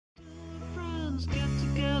friends get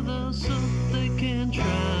together so they can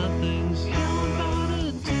try things. How about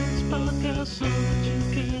it? It's podcast so that you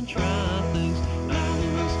can try things. Now we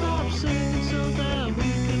will stop singing so that we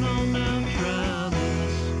can all now try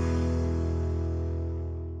this.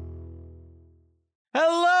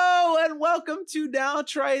 Hello and welcome to Now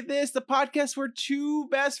Try This, the podcast where two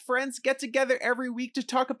best friends get together every week to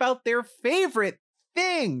talk about their favorite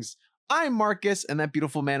things. I'm Marcus, and that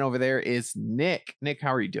beautiful man over there is Nick. Nick,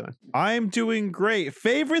 how are you doing? I'm doing great.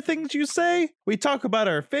 Favorite things you say? We talk about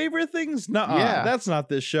our favorite things? Nuh-uh. Yeah. That's not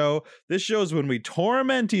this show. This show is when we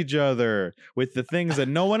torment each other with the things that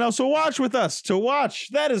no one else will watch with us to watch.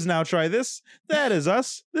 That is Now Try This. That is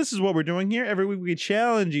us. This is what we're doing here. Every week we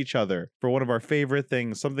challenge each other for one of our favorite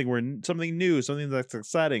things, something new, something that's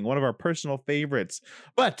exciting, one of our personal favorites.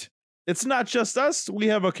 But it's not just us. We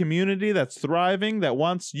have a community that's thriving that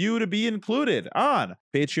wants you to be included on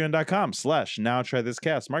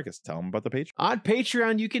patreon.com/nowtrythiscast. Marcus, tell them about the Patreon. On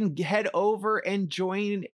Patreon, you can head over and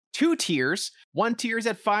join two tiers. One tier is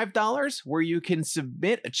at $5, where you can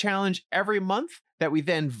submit a challenge every month that we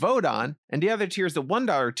then vote on. And the other tier is the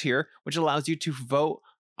 $1 tier, which allows you to vote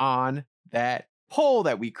on that poll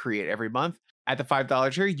that we create every month. At the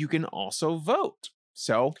 $5 tier, you can also vote.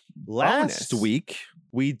 So Last bonus. week,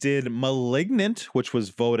 we did Malignant, which was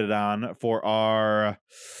voted on for our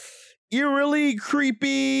eerily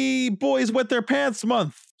creepy Boys Wet Their Pants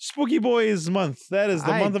month. Spooky Boys month. That is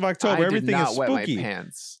the month of October. I Everything did not is wet spooky. my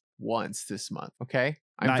pants once this month, okay?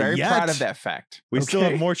 I'm Not very yet. proud of that fact. We still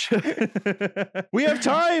okay? have more. We have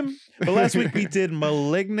time. But last week we did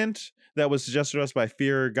Malignant. That was suggested to us by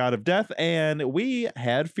Fear God of Death, and we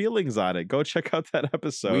had feelings on it. Go check out that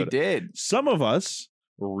episode. We did. Some of us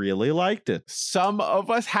really liked it. Some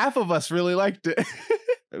of us, half of us really liked it.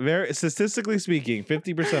 Very statistically speaking,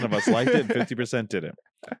 50% of us liked it and 50% didn't.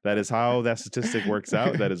 That is how that statistic works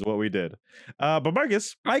out. That is what we did. But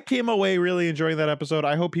Marcus, I came away really enjoying that episode.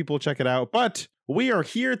 I hope people check it out. But we are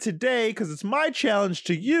here today because it's my challenge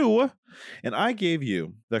to you. And I gave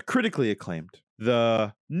you the critically acclaimed,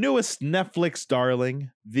 the newest Netflix darling,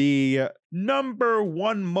 the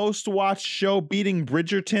 #1 most watched show beating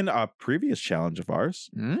Bridgerton, a previous challenge of ours,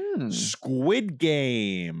 Squid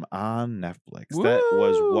Game on Netflix. That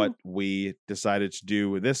was what we decided to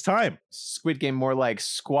do this time. Squid Game, more like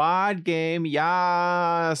Squad Game.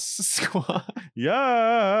 Yes. Squad.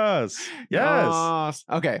 Yes. Yes.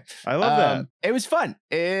 Okay. I love that. It was fun.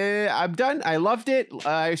 I'm done. I loved it.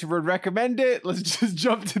 I would recommend it. Let's just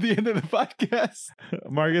jump to the end of the podcast.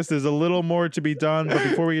 Marcus, there's a little more to be done, but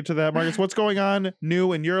before we get to that, Marcus, what's going on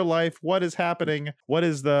new in your life? What is happening? What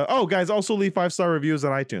is guys, also leave 5-star reviews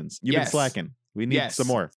on iTunes. You've been slacking. We need some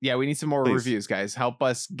more. Yeah, we need some more Please. reviews, guys. Help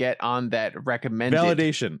us get on that recommended.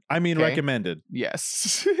 Validation. I mean, Okay. recommended.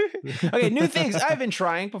 Yes. Okay, new things I've been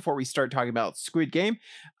trying before we start talking about Squid Game.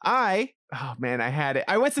 I had it.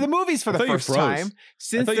 I went to the movies for I the thought you first froze. time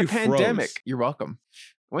since thought the you pandemic. froze. You're welcome.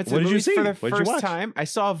 I went to What the did you movies see? for the What did you first watch? time. I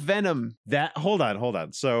saw Venom. Hold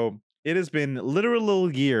on. So it has been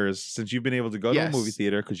literal years since you've been able to go to a Yes. movie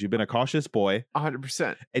theater because you've been a cautious boy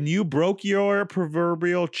 100%. and you broke your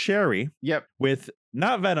proverbial cherry Yep. with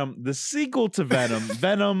not Venom, the sequel to Venom,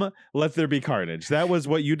 Venom Let There Be Carnage. That was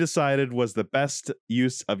what you decided was the best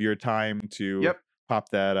use of your time to Yep. pop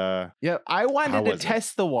that. Yep. I How wanted to was it?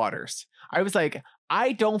 test the waters. I was like,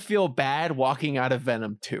 I don't feel bad walking out of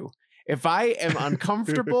Venom 2. If I am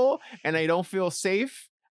uncomfortable and I don't feel safe,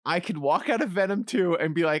 I could walk out of Venom 2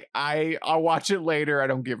 and be like, I'll watch it later. I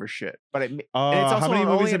don't give a shit. But it's also How many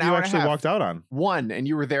only movies an have you hour and a actually half. walked out on? One, and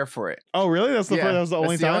you were there for it. Oh, really? That was the only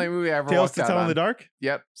that's the time? only movie I ever Tales walked to out Tell in on. the Dark?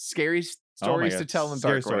 Yep. Scary Oh my stories God. to tell in the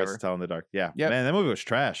Scary dark or stories whatever. to tell in the dark. Yeah. Yep. Man, that movie was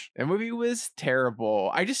trash. That movie was terrible.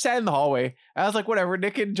 I just sat in the hallway. I was like, whatever.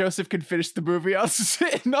 Nick and Joseph can finish the movie. I'll just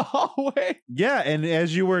sit in the hallway. Yeah, and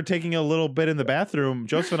as you were taking a little bit in the bathroom,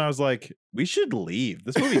 Joseph and I was like, we should leave.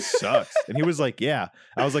 This movie sucks. And he was like, yeah.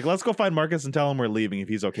 I was like, let's go find Marcus and tell him we're leaving if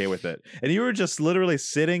he's okay with it. And you were just literally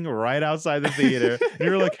sitting right outside the theater. And you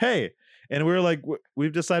were like, hey. And we were like,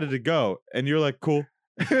 we've decided to go. And you're like, cool.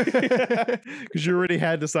 Because you already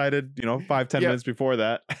had decided, 5-10 minutes before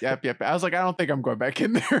that. Yep. I was like, I don't think I'm going back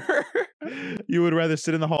in there. You would rather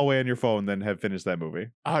sit in the hallway on your phone than have finished that movie.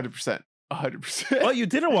 100%. 100%. Well, you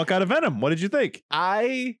didn't walk out of Venom. What did you think?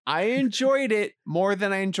 I enjoyed it more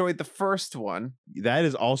than I enjoyed the first one. That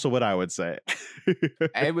is also what I would say.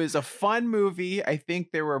 It was a fun movie. I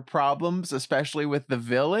think there were problems, especially with the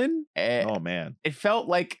villain. Oh man, It felt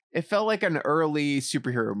like an early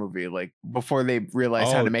superhero movie, like before they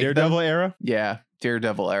realized how to make Daredevil them. era. Yeah.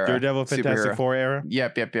 Daredevil era. Daredevil, Fantastic superhero. Four era.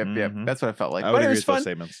 Yep. Mhm. That's what I felt like. I But would it agree was with those fun.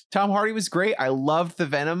 statements. Tom Hardy was great. I loved the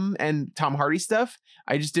Venom and Tom Hardy stuff.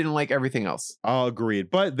 I just didn't like everything else. All agreed.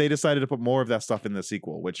 But they decided to put more of that stuff in the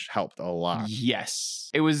sequel, which helped a lot. Yes.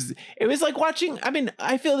 It was like watching, I mean,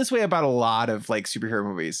 I feel this way about a lot of like superhero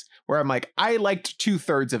movies where I'm like, I liked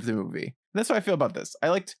 2/3 of the movie. And that's how I feel about this. I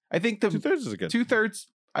think the 2/3 is good. 2/3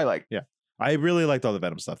 I like. Yeah. I really liked all the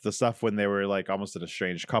Venom stuff. The stuff when they were like almost an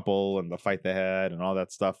estranged couple and the fight they had and all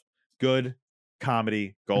that stuff. Good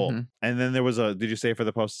comedy gold. Mhm. And then there was did you say for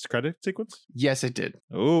the post-credit sequence? Yes, it did.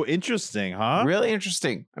 Oh, interesting, huh? Really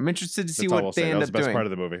interesting. I'm interested to see That's all what we'll they say. That end was up the best doing. part of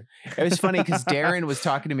the movie. It was funny because Darren was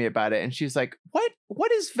talking to me about it and she's like,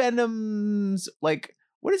 what is Venom's, like,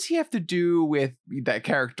 what does he have to do with that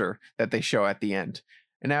character that they show at the end?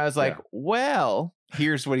 And I was like, Yeah. well,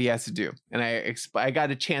 here's what he has to do. And I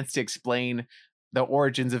got a chance to explain the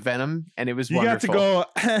origins of Venom, and it was You wonderful.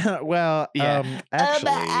 got to go, well, Yeah.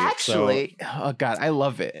 actually. Oh God, I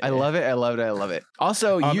love it. I love it. I love it. I love it.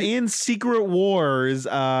 Also, In Secret Wars,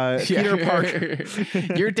 Peter Parker.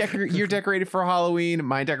 you're decorated for Halloween.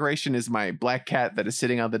 My decoration is my black cat that is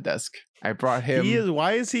sitting on the desk. I brought him.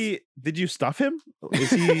 Why is he? Did you stuff him?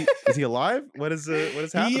 Is he alive? What is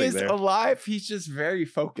happening He is there? alive. He's just very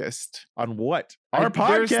focused. On what? I- Our podcast.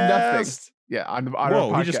 there's nothing. Yeah, on our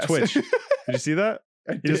Whoa, podcast. he just twitched. Did you see that?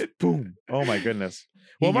 I He did. just boom. Oh my goodness.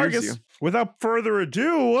 He Well, hears Marcus, you. without further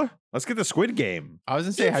ado, let's get the Squid Game. I was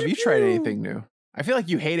gonna say, have you tried anything new? I feel like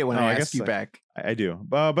you hate it when No, I I ask guess you I- back. I do,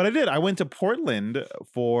 but I did. I went to Portland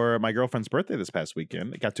for my girlfriend's birthday this past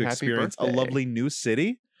weekend. I got to Happy experience a birthday. lovely new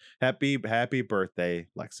city. Happy birthday,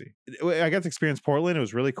 Lexi. I got to experience Portland. It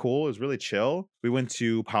was really cool. It was really chill. We went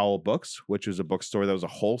to Powell Books, which was a bookstore that was a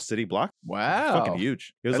whole city block. Wow, Fucking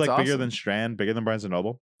huge. It was That's like bigger awesome. than Strand, bigger than Barnes and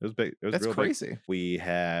Noble. It was big. It was That's real big. crazy. We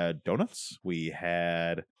had donuts.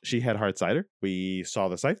 She had hard cider. We saw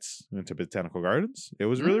the sights. We went to botanical gardens. It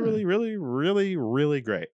was really, Mm. really, really, really, really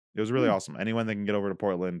great. It was really Mm. awesome. Anyone that can get over to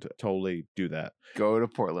Portland, totally do that. Go to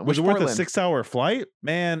Portland. Was Which it worth Portland? a 6-hour flight?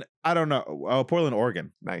 Man, I don't know. Oh, Portland,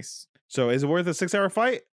 Oregon. Nice. So is it worth a 6-hour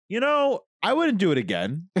flight? I wouldn't do it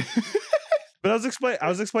again. But I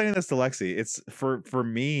was explaining this to Lexi. It's for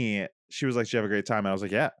me. She was like, "Did you have a great time?" And I was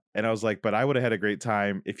like, "Yeah." And I was like, "But I would have had a great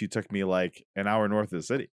time if you took me like an hour north of the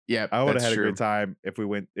city. Yeah, I would have that's had true. a great time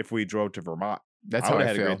if we drove to Vermont. That's I how would I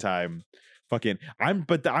have had feel. a great time.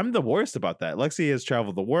 I'm the worst about that. Lexi has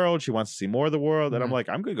traveled the world. She wants to see more of the world, and I'm Mhm. like,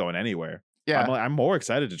 I'm good going anywhere. Yeah, I'm more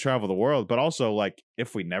excited to travel the world, but also like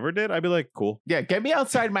if we never did, I'd be like, cool. yeah. Get me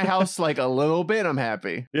outside my house like a little bit. I'm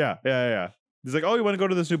happy. Yeah. He's like, oh, you want to go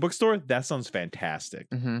to this new bookstore? That sounds fantastic.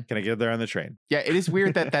 hmm Can I get there on the train? Yeah, it is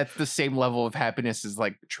weird that that's the same level of happiness as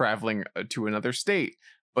like traveling to another state,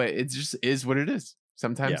 but it just is what it is.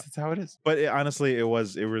 Sometimes Yeah. it's how it is. But honestly, it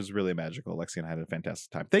was really magical. Lexi and I had a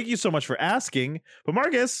fantastic time. Thank you so much for asking. But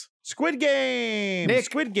Marcus, Squid Game. Nick.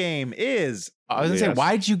 Squid Game is. I was gonna say, Yes.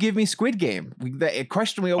 why'd you give me Squid Game? A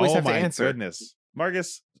question we always Oh have to my answer. goodness,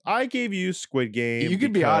 Marcus, I gave you Squid Game. You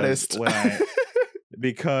can be because honest.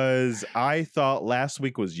 because I thought last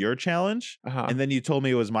week was your challenge. Uh-huh. And then you told me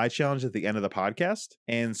it was my challenge at the end of the podcast.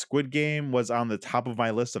 And Squid Game was on the top of my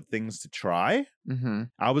list of things to try. Mm-hmm.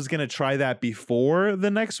 I was going to try that before the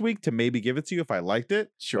next week to maybe give it to you if I liked it.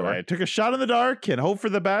 Sure. But I took a shot in the dark and hope for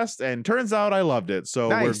the best. And turns out I loved it. So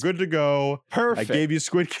Nice. we're good to go. Perfect. I gave you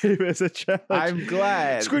Squid Game as a challenge. I'm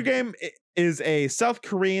glad. Squid Game is a South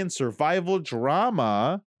Korean survival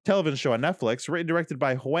drama television show on Netflix, written and directed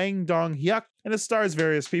by Hwang Dong-hyuk, and it stars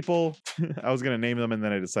various people. I was going to name them and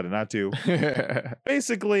then I decided not to.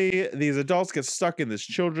 Basically, these adults get stuck in this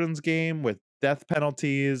children's game with death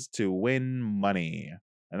penalties to win money.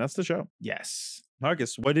 And that's the show. Yes.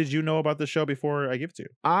 Marcus, what did you know about the show before I give it to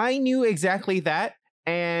I knew exactly that.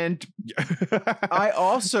 And you? I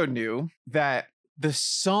also knew that the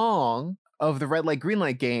song of the red light, green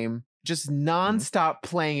light game just nonstop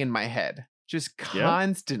playing in my head. Just Yeah?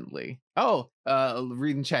 constantly. Oh,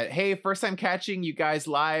 reading chat. Hey, first time catching you guys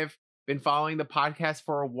live. Been following the podcast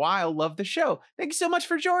for a while. Love the show. Thank you so much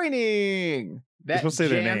for joining. That supposed to say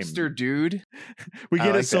their name. Jamster dude. We I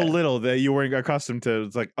get like it so that. little that you weren't accustomed to.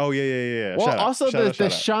 It's like, oh yeah. Well, Shut up, also shut up, the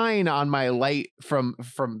shut up. shine on my light from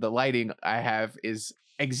the lighting I have is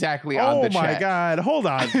exactly on Oh the my chat. god, hold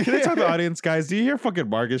on. Can I talk to the audience, guys? Do you hear fucking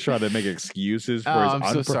Marcus trying to make excuses for his I'm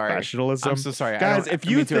so sorry. unprofessionalism? I'm so sorry. Guys, I if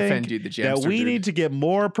don't you mean to offend think you, the that Jamster we dude. need to get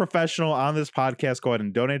more professional on this podcast, go ahead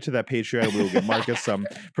and donate to that Patreon. We will give Marcus some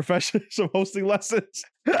professional some hosting lessons.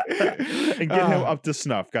 and get him up to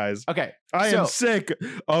snuff, guys. Okay. I am sick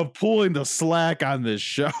of pulling the slack on this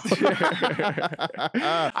show.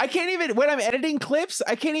 I can't even, when I'm editing clips,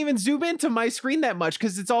 I can't even zoom into my screen that much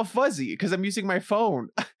because it's all fuzzy because I'm using my phone.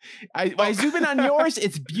 I zoom in on yours,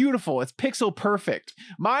 it's beautiful. It's pixel perfect.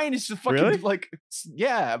 Mine is just fucking Really?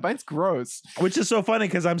 yeah, mine's gross. Which is so funny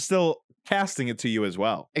because I'm still casting it to you as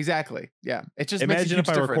well. Exactly. Yeah. It just makes a Imagine huge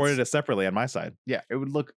if I recorded difference. it separately on my side. Yeah, it would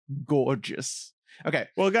look gorgeous. Okay.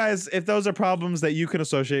 Well, guys, if those are problems that you can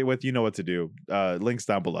associate with, you know what to do. Links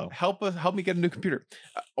down below. Help me get a new computer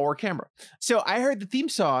or camera. So I heard the theme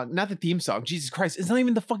song, not the theme song. Jesus Christ, it's not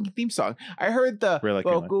even the fucking theme song. I heard the Really,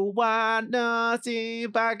 Caitlin? Boku wa no si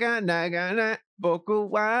baga naga na, Boku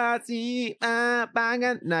wa si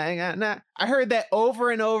baga naga na. I heard that over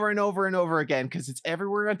and over and over and over again because it's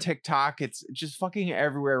everywhere on TikTok. It's just fucking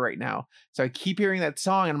everywhere right now. So I keep hearing that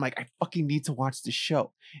song and I'm like, I fucking need to watch the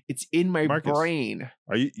show. It's in my Marcus. brain.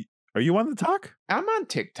 Are you on the talk? I'm on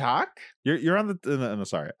TikTok. You're on the no,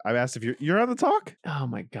 sorry. I asked if you're on the talk. Oh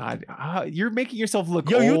my god, you're making yourself look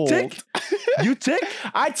Yo, you old. tick? You tick?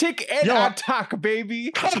 I tick and Yo, I talk,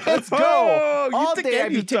 baby. Let's go. Oh, you All tick day I and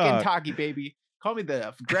be you ticking talk. talkie, baby. Call me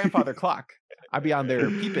the grandfather clock. I be on there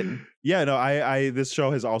peeping. Yeah, no, I this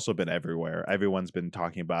show has also been everywhere. Everyone's been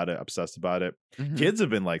talking about it, obsessed about it. Mhm. Kids have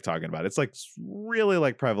been like talking about it. It's like really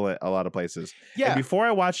like prevalent a lot of places. Yeah. And before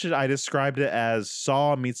I watched it, I described it as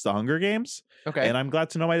Saw meets the Hunger Games. Okay. And I'm glad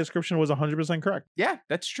to know my description was 100% correct. Yeah,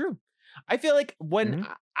 that's true. I feel like when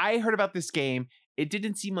Mhm. I heard about this game, it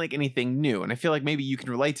didn't seem like anything new. And I feel like maybe you can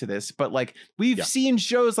relate to this, but like we've Yeah. seen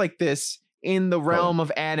shows like this in the realm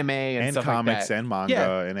of anime and stuff comics like that. and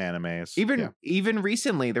manga and animes. Even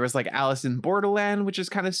recently, there was like Alice in Borderland, which is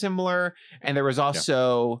kind of similar, and there was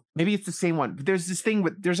also maybe it's the same one. But there's this thing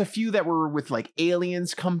with there's a few that were with like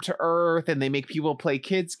aliens come to Earth and they make people play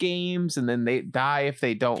kids games and then they die if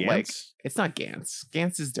they don't like. Gantz? It's not Gantz.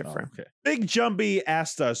 Gantz is Oh, different. okay. Big Jumpy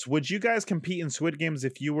asked us, would you guys compete in Squid Games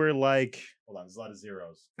if you were like, hold on, there's a lot of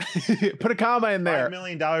zeros. Put a comma in there. $5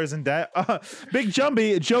 million in debt. Big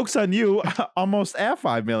Jumpy, joke's on you. Almost at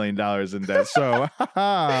 $5 million in debt. So, Go.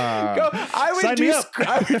 I sign me would up.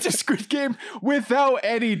 I would do Squid Game without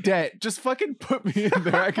any debt. Just fucking put me in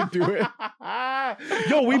there. I can do it.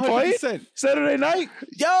 Yo, we played 100%. Saturday night.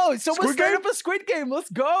 Yo, someone Squid start Game? up a Squid Game. Let's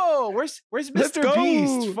go. Where's Let's Mr. go.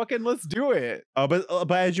 Beast? Fucking let's do it.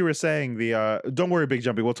 But as you were saying, don't worry, Big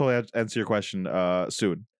Jumpy. We'll totally answer your question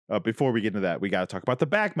soon. Before we get into that, we got to talk about the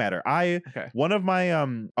back matter. Okay. One of my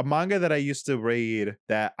a manga that I used to read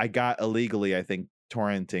that I got illegally, I think,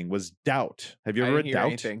 torrenting was Doubt. Have you I ever read didn't hear Doubt?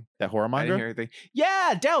 anything. That horror I didn't manga? hear anything.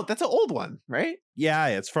 Yeah, Doubt. That's an old one, right? Yeah,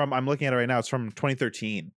 it's from. I'm looking at it right now. It's from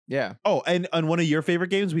 2013. Yeah. Oh, and on one of your favorite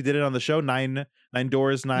games, we did it on the show. Nine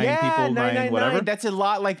doors, nine people, nine whatever. That's a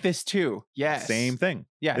lot like this too. Yes. Same thing.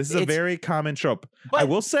 Yeah. This is a very common trope. I but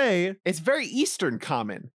will say, it's very Eastern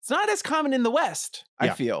common. It's not as common in the West, I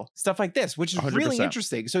Yeah. feel. Stuff like this, which is really 100%.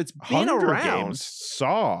 interesting. So it's been Hunger around. Games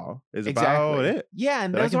Saw is about Exactly. it. Yeah,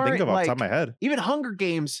 and That I those can aren't think of off the like top of my head. even Hunger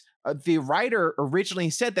Games. The writer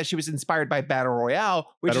originally said that she was inspired by Battle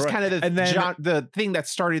Royale, which Battle is kind of the and then- the thing that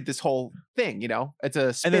started this whole thing. You know, it's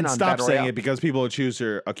a spin And then on stop Battle saying Royale. it because people accuse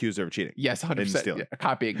her of cheating. Yes, 100%. stealing. Yeah,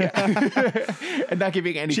 copying, yeah. And not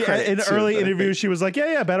giving any credit. In to early the interviews, she was like,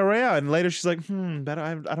 "Yeah, Battle Royale," and later she's like,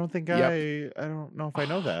 I don't think Yep. I don't know if I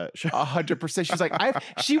know that." 100%. She's like,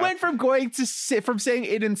 she went from from saying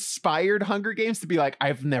it inspired Hunger Games to be like,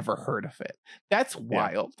 I've never heard of it. That's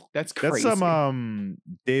wild. That's crazy. That's some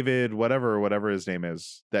David whatever his name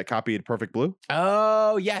is that copied Perfect Blue.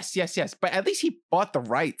 Oh, yes. But at least he bought the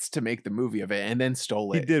rights to make the movie of it and then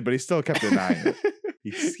stole He it. did, but he still kept denying it.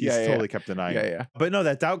 He's totally kept denying it. Yeah. But no,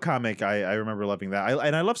 that Doubt comic, I remember loving that.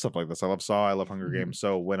 I love stuff like this. I love Saw. I love Hunger Mhm. Games.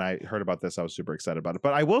 So when I heard about this, I was super excited about it.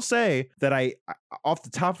 But I will say that I off the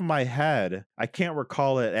top of my head, I can't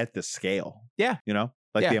recall it at the scale. Yeah. You know,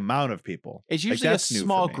 like Yeah. the amount of people. It's Like, usually a that's new for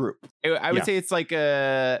small me. group. I would Yeah. say it's like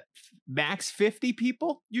a max 50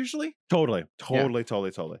 people usually. Totally.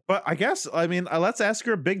 But I guess let's ask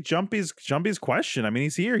her Big Jumpy's question. I mean,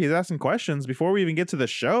 he's here. He's asking questions before we even get to the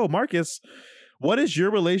show. Marcus, what is your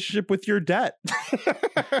relationship with your debt?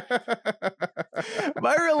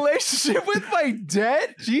 My relationship with my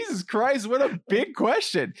debt? Jesus Christ, what a big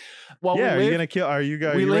question. Well, yeah, we are you live, gonna kill? Are you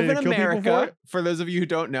guys? we you live ready in to kill people for America, it? for those of you who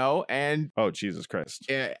don't know, and Oh, Jesus Christ!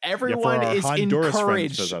 everyone our is Honduras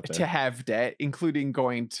friends encouraged out there. to have debt, including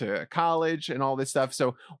going to college and all this stuff.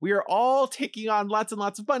 So we are all taking on lots and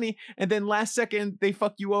lots of money, and then last second they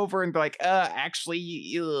fuck you over and they're like,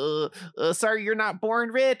 actually, sorry, you're not born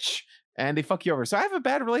rich. and they fuck you over. So I have a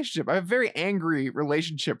bad relationship. I have a very angry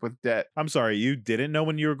relationship with debt. I'm sorry, you didn't know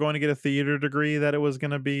when you were going to get a theater degree that it was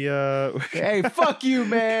going to be Hey, fuck you,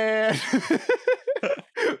 man.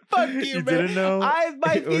 Fuck you, man. Didn't know?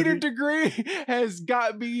 My theater degree has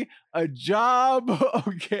got me a job.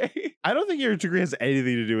 Okay. I don't think your degree has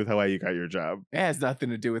anything to do with how you got your job. It has nothing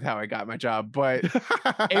to do with how I got my job, but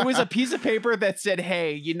it was a piece of paper that said,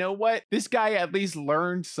 hey, you know what? This guy at least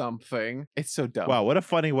learned something. It's so dumb. Wow, what a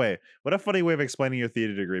funny way. What a funny way of explaining your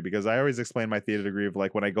theater degree, because I always explain my theater degree of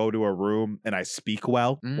like when I go to a room and I speak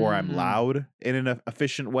well, or I'm loud in an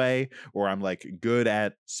efficient way, or I'm like good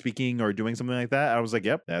at speaking or doing something like that. I was like,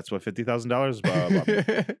 yep, that's what $50,000 is about.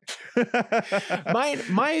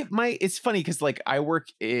 My it's funny because like I work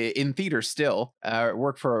in theater still,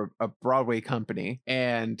 work for a Broadway company,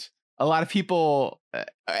 and a lot of people,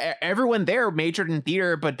 everyone there majored in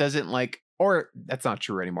theater but doesn't like, or that's not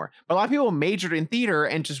true anymore, but a lot of people majored in theater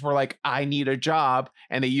and just were like, I need a job,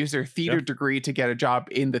 and they use their theater degree to get a job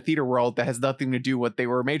in the theater world that has nothing to do with what they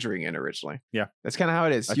were majoring in originally. Yeah, that's kind of how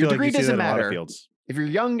it is. I Your feel degree like you see doesn't that in a lot of matter. fields. If you're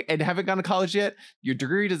young and haven't gone to college yet, your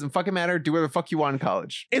degree doesn't fucking matter. Do whatever the fuck you want in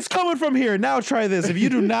college. It's coming from here. Now try this. If you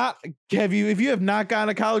do not if you have not gone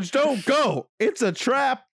to college, don't go. It's a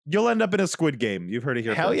trap. You'll end up in a Squid Game. You've heard it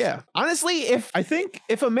here. Hell first. yeah. Honestly, if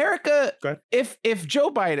America, Go ahead. if Joe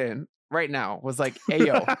Biden right now was like,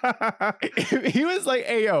 ayo, if he was like,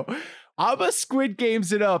 ayo, I'm a Squid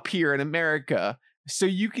Games it up here in America so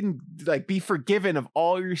you can like be forgiven of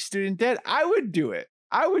all your student debt, I would do it.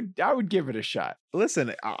 I would give it a shot.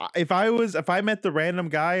 Listen, if I met the random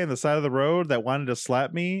guy on the side of the road that wanted to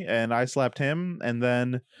slap me and I slapped him and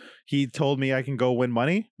then he told me I can go win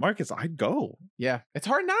money, Marcus, I'd go. Yeah, it's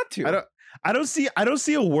hard not to. I don't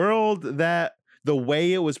see a world that the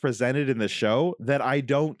way it was presented in the show that I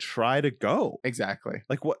don't try to go. Exactly.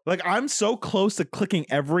 Like what? Like I'm so close to clicking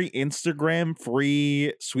every Instagram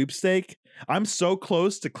free sweepstake. I'm so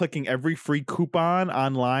close to clicking every free coupon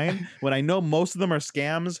online when I know most of them are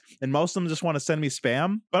scams and most of them just want to send me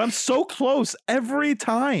spam. But I'm so close every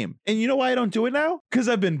time. And you know why I don't do it now? Because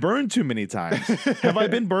I've been burned too many times. Have I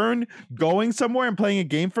been burned going somewhere and playing a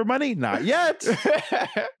game for money? Not yet.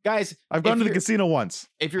 Guys, I've gone to the casino once.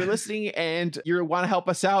 If you're listening and you want to help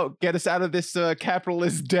us out, get us out of this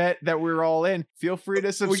capitalist debt that we're all in, feel free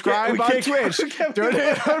to subscribe on Twitch.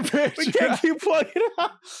 Donate on Twitch. We can't keep plugging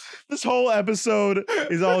up. This whole episode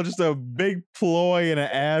is all just a big ploy and an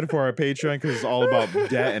ad for our Patreon because it's all about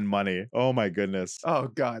debt and money. Oh my goodness. Oh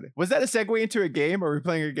God. Was that a segue into a game? Are we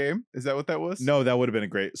playing a game? Is that what that was? No, that would have been a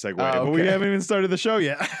great segue. Okay. But we haven't even started the show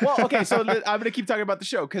yet. Well, okay, so I'm going to keep talking about the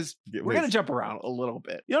show because we're going to jump around a little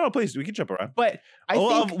bit. No, please, we can jump around. But I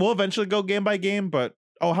think we'll eventually go game by game, but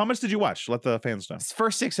how much did you watch? Let the fans know.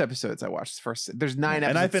 First 6 episodes I watched. There's 9 episodes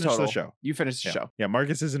and I finished total. the show. You finished the show. Yeah,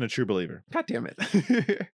 Marcus isn't a true believer. God damn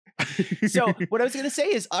it. So what I was going to say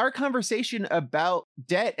is our conversation about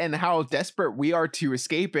debt and how desperate we are to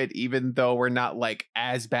escape it, even though we're not like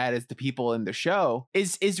as bad as the people in the show,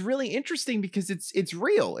 is really interesting because it's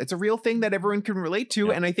real. It's a real thing that everyone can relate to.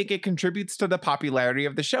 Yeah. And I think it contributes to the popularity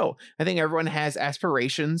of the show. I think everyone has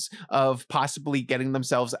aspirations of possibly getting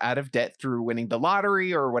themselves out of debt through winning the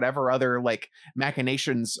lottery or whatever other like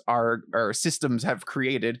machinations our systems have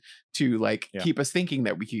created to like keep us thinking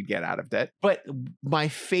that we could get out of debt. But my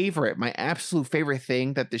absolute favorite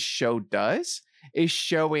thing that this show does is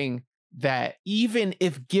showing that even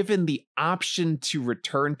if given the option to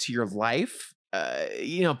return to your life,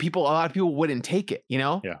 a lot of people wouldn't take it,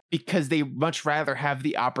 because they much rather have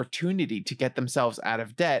the opportunity to get themselves out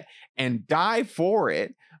of debt and die for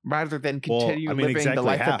it rather than continue living the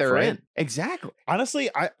life that they're in. Exactly. Honestly,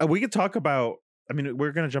 we could talk about,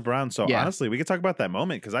 we're going to jump around. So honestly, we could talk about that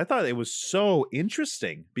moment because I thought it was so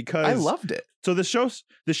interesting because I loved it. So the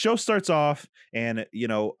show starts off and, I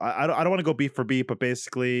don't want to go beat for beat, but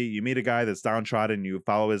basically you meet a guy that's downtrodden, you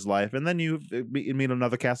follow his life, and then you meet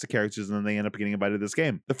another cast of characters and then they end up getting invited to this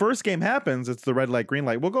game. The first game happens. It's the red light, green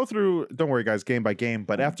light. We'll go through, don't worry guys, game by game.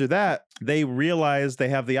 But after that, they realize they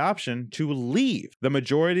have the option to leave. The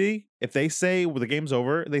majority, if they say the game's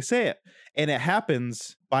over, they say it. And it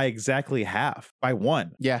happens by exactly half, by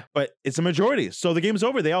 1. Yeah. But it's a majority. So the game's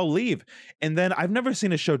over. They all leave. And then I've never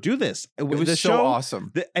seen a show do this. It was so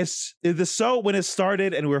awesome. When it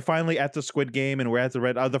started and we were finally at the Squid Game and we're at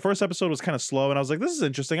the first episode was kind of slow. And I was like, this is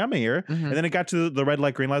interesting. I'm here. Mm-hmm. And then it got to the red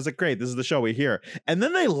light, green light. I was like, great, this is the show. We're here. And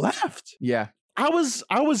then they left. Yeah. I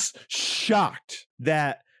was shocked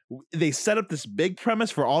that they set up this big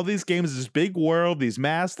premise for all these games, this big world, these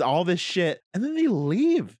masks, all this shit. And then they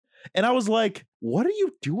leave. And I was like, what are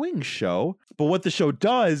you doing, show? But what the show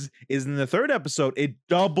does is in the third episode, it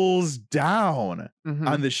doubles down Mhm.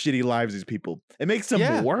 on the shitty lives of these people. It makes them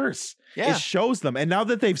Yeah. worse. Yeah. It shows them. And now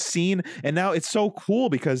that they've seen, and now it's so cool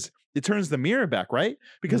because it turns the mirror back, right?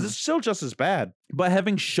 Because Mhm. it's still just as bad. But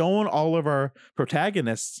having shown all of our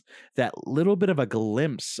protagonists that little bit of a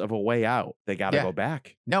glimpse of a way out, they got to Yeah. go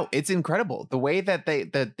back. No, it's incredible the way that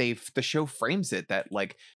the show frames it. That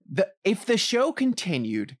like if the show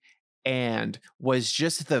continued and was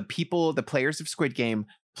just the people, the players of Squid Game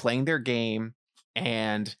playing their game,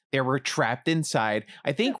 and they were trapped inside,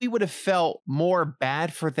 I think we would have felt more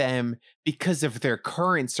bad for them because of their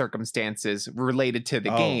current circumstances related to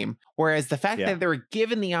the Oh. game. Whereas the fact Yeah. that they were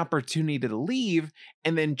given the opportunity to leave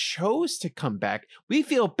and then chose to come back, we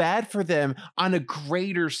feel bad for them on a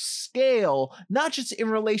greater scale, not just in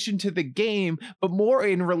relation to the game, but more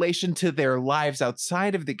in relation to their lives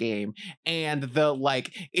outside of the game and the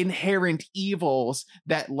like inherent evils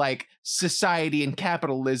that like society and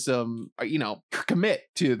capitalism, commit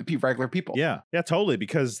to the regular people. Yeah, totally.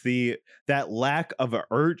 Because that lack of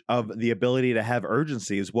of the ability to have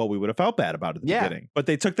urgency is what we would have felt bad about at the Yeah. beginning. But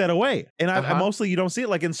they took that away, and I Uh-huh. mostly you don't see it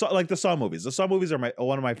like in like the Saw movies. The Saw movies are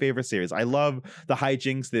one of my favorite series. I love the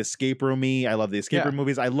hijinks, the escape roomy. I love the escape Yeah. room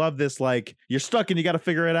movies. I love this like you're stuck and you got to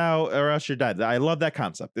figure it out or else you're dead. I love that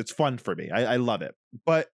concept. It's fun for me. I love it.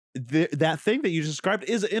 But that thing that you described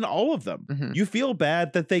is in all of them. Mhm. You feel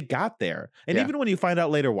bad that they got there. And Yeah. even when you find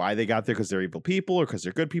out later why they got there, because they're evil people or because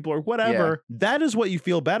they're good people or whatever, that is what you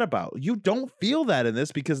feel bad about. You don't feel that in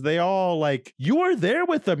this because they all like, you are there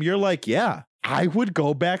with them. You're like, yeah, I would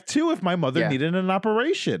go back too if my mother Yeah. needed an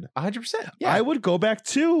operation. 100%. Yeah. I would go back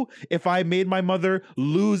too if I made my mother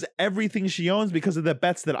lose everything she owns because of the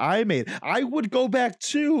bets that I made. I would go back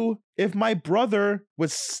too if my brother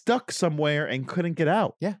was stuck somewhere and couldn't get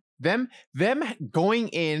out. Yeah. Them going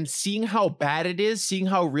in, seeing how bad it is, seeing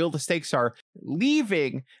how real the stakes are,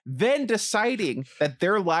 leaving, then deciding that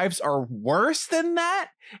their lives are worse than that,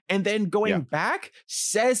 and then going Yeah. back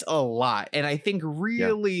says a lot. And I think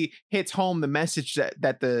really hits home the message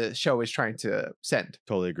that the show is trying to send.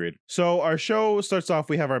 Totally agreed. So our show starts off.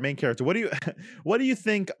 We have our main character. What do you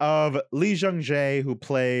think of Lee Jung Jae, who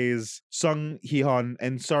plays Sung Hee-hun?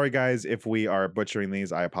 And sorry guys if we are butchering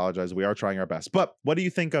these. I apologize. We are trying our best. But what do you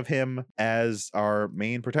think of him as our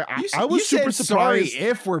main protagonist? I was super said surprised. Sorry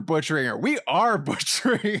if we're butchering it. We are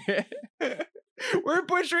butchering it. We're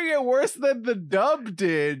butchering it worse than the dub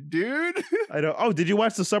did, dude. I don't. Oh, did you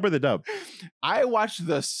watch the sub or the dub? I watched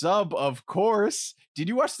the sub, of course. Did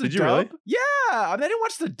you watch the Did you dub? really? Yeah, I didn't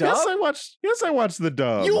watch the dub. Yes, I watched the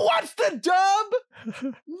dub. You watched the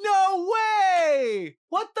dub? No way!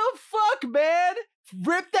 What the fuck, man?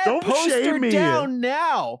 Rip that Don't poster shame me. down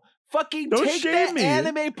now. Fucking Don't take shame that me.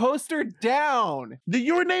 anime poster down. The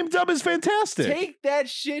Your Name dub is fantastic. Take that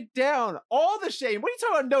shit down. All the shame. What are you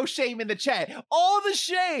talking about? No shame in the chat. All the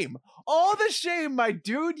shame. All the shame, my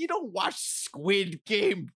dude. You don't watch Squid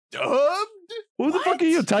Game dubbed? Who the fuck are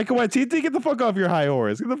you, Taika Waititi? Get the fuck off your high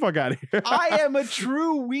horse. Get the fuck out of here. I am a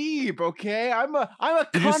true weeb, okay? I'm a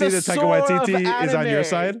Did you see that Taika connoisseur of Waititi is on your anime.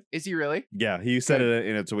 side? Is he really? Yeah, he said it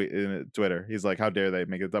in a tweet in a Twitter. He's like, "How dare they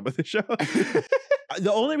make a dub of the show?"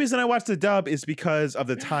 The only reason I watched the dub is because of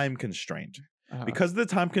the time constraint. Uh-huh. Because of the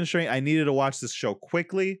time constraint, I needed to watch this show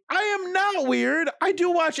quickly. I am not weird. I do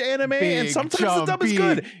watch anime, and Big sometimes the dub is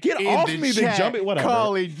good. Get in off the me, Big chat, Jumpy. Whatever.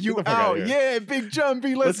 Calling you the fuck outta out. here. Yeah, Big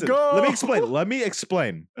Jumpy, let's Listen, go. Let me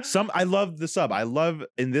explain. I love the sub. I love,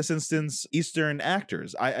 in this instance, Eastern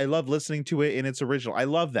actors. I love listening to it in its original. I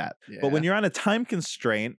love that. But when you're on a time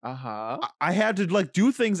constraint, Uh-huh. I had to like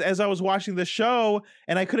do things as I was watching the show,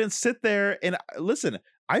 and I couldn't sit there and listen.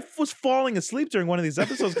 I was falling asleep during one of these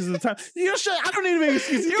episodes because of the time. I don't need to make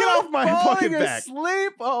excuses. Get off my fucking back.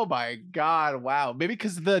 Asleep? Oh my god! Wow. Maybe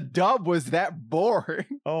because the dub was that boring.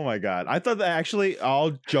 Oh my god. I thought that actually,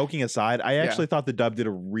 all joking aside, I actually thought the dub did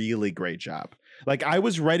a really great job. Like I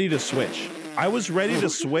was ready to switch. I was ready to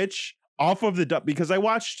switch off of the dub because I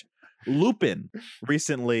watched Lupin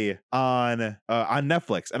recently on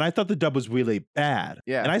Netflix, and I thought the dub was really bad.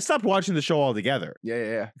 Yeah. And I stopped watching the show altogether.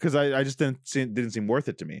 Yeah. Because I just didn't seem worth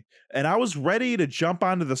it to me. And I was ready to jump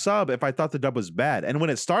onto the sub if I thought the dub was bad. And when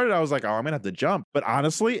it started, I was like, oh, I'm gonna have to jump. But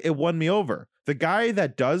honestly, it won me over. The guy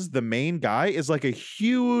that does the main guy is like a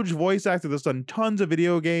huge voice actor that's done tons of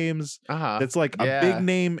video games. Uh-huh. That's like a big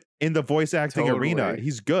name in the voice acting arena. Totally.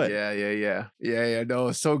 He's good. Yeah.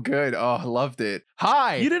 No, so good. Oh, loved it.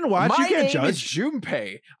 Hi. You didn't watch? My You can't name is judge.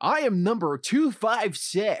 Junpei. I am number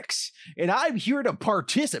 256, and I'm here to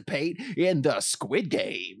participate in the Squid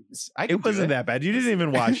Games. It wasn't that bad. You didn't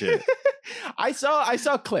even watch it. I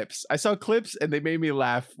saw clips. And they made me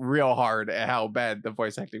laugh real hard at how bad the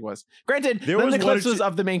voice acting was. Granted, There none of was the one or clips was two-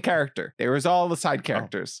 of the main character. There was all the side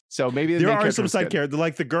characters. So maybe the There main are character some was side good. characters,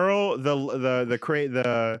 like the girl, the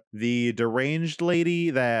deranged lady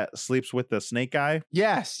that sleeps with the snake guy.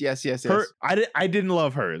 Yes. Her, I didn't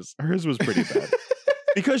love hers. Hers was pretty bad.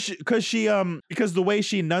 Because the way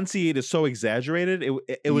she enunciated is so exaggerated,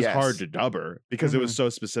 it was Yes. hard to dub her because it was so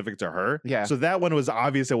specific to her. Yeah. So that one was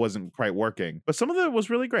obvious it wasn't quite working, but some of it was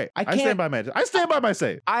really great. I stand by my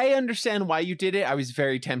say. I understand why you did it. I was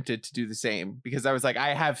very tempted to do the same because I was like,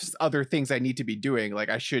 I have other things I need to be doing. Like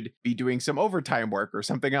I should be doing some overtime work or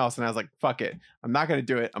something else. And I was like, fuck it. I'm not going to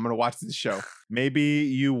do it. I'm going to watch this show. Maybe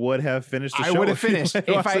you would have finished the I show. would have if you finished had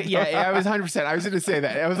if watched I, it. I was 100%. I was going to say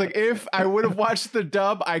that. I was like, if I would have watched the dub,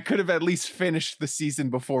 I could have at least finished the season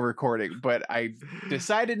before recording, but I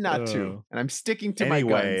decided not to. And I'm sticking to my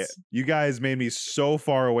guns. You guys made me so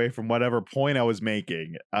far away from whatever point I was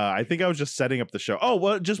making. I think I was just setting up the show. Oh,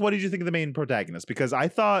 well, just what did you think of the main protagonist? Because I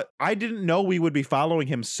didn't know we would be following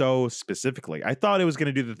him so specifically. I thought it was going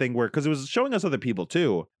to do the thing where, because it was showing us other people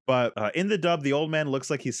too. But in the dub, the old man looks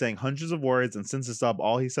like he's saying hundreds of words. And since it's dub,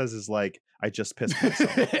 all he says is like, I just pissed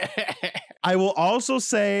myself. I will also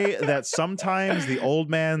say that sometimes the old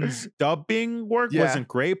man's dubbing work wasn't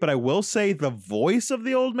great, but I will say the voice of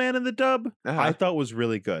the old man in the dub I thought was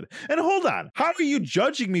really good. And hold on, how are you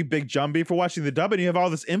judging me, Big Jumbie, for watching the dub and you have all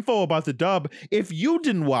this info about the dub if you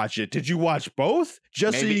didn't watch it? Did you watch both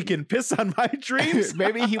just so you can piss on my dreams?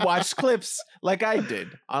 Maybe he watched clips like I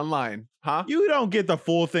did online. Huh? You don't get the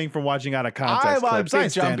full thing from watching out of context clips. I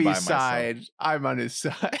stand by myself. Side. I'm on his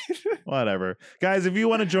side. Whatever. Guys, if you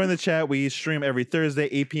want to join the chat, we stream every Thursday,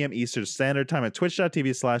 8 p.m. Eastern Standard Time at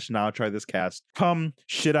twitch.tv/nowtrythiscast. Come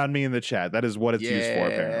shit on me in the chat. That is what it's used for,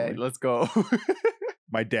 apparently. Let's go.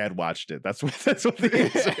 My dad watched it. That's what the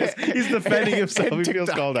answer is. He's defending himself. He feels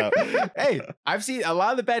called out. Hey, I've seen a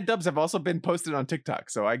lot of the bad dubs have also been posted on TikTok,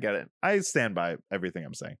 so I get it. I stand by everything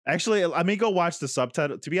I'm saying. Actually, let me go watch the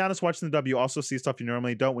subtitle. To be honest, watching the dub, you also see stuff you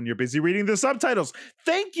normally don't when you're busy reading the subtitles.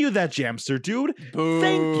 Thank you, that Jamster dude. Boo,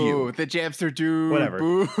 thank you. The Jamster dude. Whatever.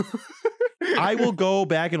 Boo. I will go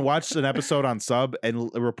back and watch an episode on sub and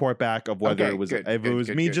report back of whether it was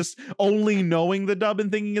me just only knowing the dub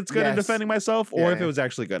and thinking it's good and defending myself, or if it was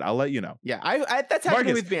actually good. I'll let you know. Yeah, I that's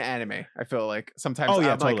happening with me in anime. I feel like sometimes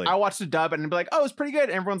totally. like, I watch the dub and be like, oh, it's pretty good.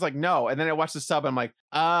 And everyone's like, no. And then I watch the sub and I'm like,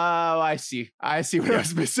 oh, I see what I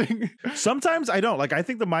was missing. Sometimes I don't. Like, I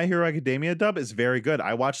think the My Hero Academia dub is very good.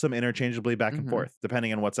 I watch them interchangeably back and forth,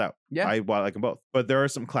 depending on what's out. Yeah. I like them both. But there are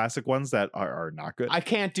some classic ones that are not good. I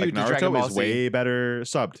can't do like the Naruto Dragon Ball is Z. way better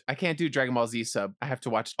subbed. I can't do Dragon Ball Z sub. I have to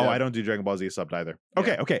watch dub. Oh, I don't do Dragon Ball Z subbed either.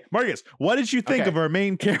 Okay. Marcus, what did you think of our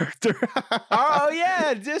main character? Oh,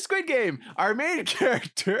 yeah, the Squid Game. Our main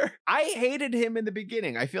character. I hated him in the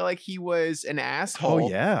beginning. I feel like he was an asshole. Oh,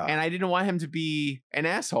 yeah. And I didn't want him to be an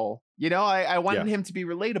asshole. You know, I wanted him to be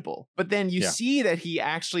relatable. But then you see that he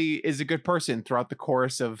actually is a good person throughout the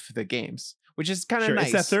course of the games, which is kind of nice.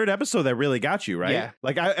 It's that third episode that really got you, right? Yeah.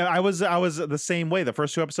 Like I was the same way. The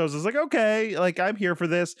first two episodes I was like, okay, like I'm here for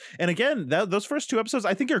this. And again, those first two episodes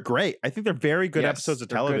I think are great. I think they're very good episodes of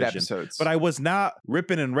television. Good episodes. But I was not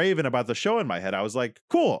ripping and raving about the show in my head. I was like,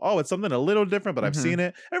 cool. Oh, it's something a little different, but I've seen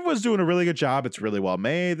it. Everyone's doing a really good job. It's really well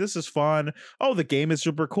made. This is fun. Oh, the game is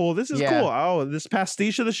super cool. This is cool. Oh, this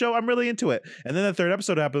pastiche of the show, I'm really into it. And then the third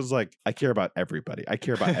episode happens, like, I care about everybody. I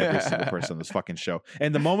care about every single person on this fucking show.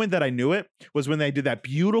 And the moment that I knew it was when they did that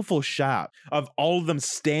beautiful shot of all of them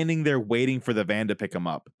standing there waiting for the van to pick them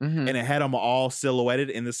up. And it had them all silhouetted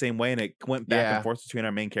in the same way. And it went back and forth between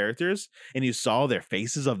our main characters. And you saw their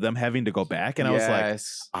faces of them having to go back. And I was like,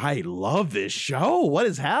 I love this show. What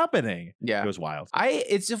is happening? Yeah. It was wild.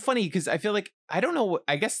 It's so funny because I feel like, I don't know.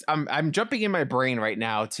 I guess I'm jumping in my brain right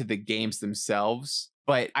now to the games themselves.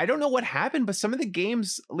 But I don't know what happened, but some of the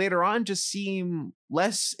games later on just seem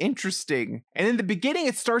less interesting. And in the beginning,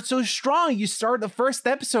 it starts so strong. You start the first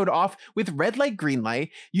episode off with red light, green light.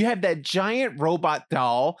 You have that giant robot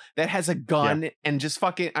doll that has a gun and just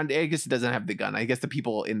fucking, I guess it doesn't have the gun. I guess the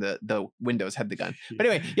people in the windows had the gun. But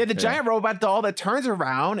anyway, you have the giant robot doll that turns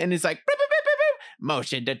around and is like, boop, boop, boop, boop, boop,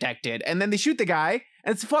 motion detected. And then they shoot the guy.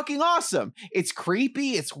 And it's fucking awesome. It's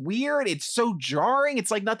creepy. It's weird. It's so jarring. It's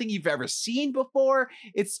like nothing you've ever seen before.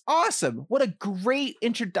 It's awesome. What a great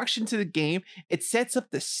introduction to the game. It sets up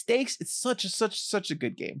the stakes. It's such a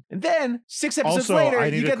good game. And then 6 episodes later,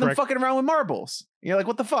 you get them fucking around with marbles. You're like,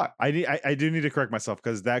 what the fuck? I do need to correct myself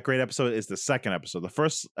because that great episode is the second episode. The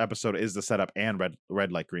first episode is the setup and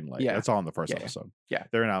red light, green light. Yeah. That's all in the first Yeah, yeah. episode. Yeah.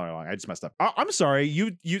 They're an hour long. I just messed up. I'm sorry.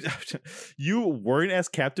 You you weren't as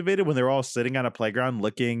captivated when they were all sitting on a playground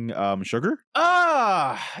licking sugar?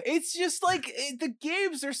 It's just like the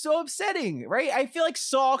games are so upsetting, right? I feel like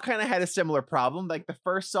Saw kind of had a similar problem. Like the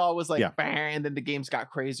first Saw was like, Yeah. "Bah," and then the games got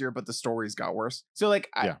crazier, but the stories got worse. So like,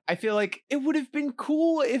 Yeah. I feel like it would have been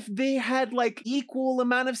cool if they had like equal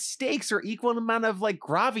amount of stakes or equal amount of like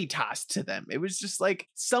gravitas to them. It was just like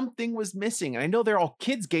something was missing. And I know they're all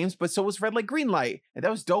kids games, but so was Red Light, Green Light, and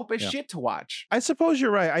that was dope as Yeah. shit to watch. I suppose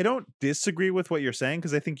you're right. I don't disagree with what you're saying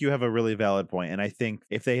because I think you have a really valid point. And I think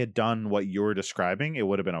if they had done what you're describing, it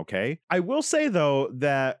would have been okay. I will say, though,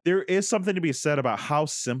 that there is something to be said about how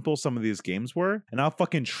simple some of these games were and how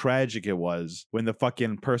fucking tragic it was when the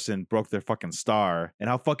fucking person broke their fucking star and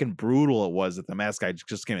how fucking brutal it was that the mask guy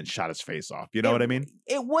just came and shot his face off. You know what I mean?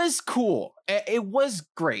 It was cool. It was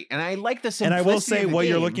great. And I like the And simplicity I will say of the what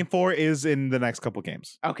you're game. looking for is in the next couple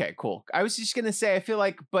games. Okay, cool. I was just gonna say, I feel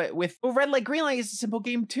like, but with Red Light, Green Light is a simple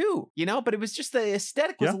game too, you know. But it was just the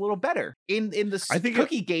aesthetic was Yeah. a little better. In the I think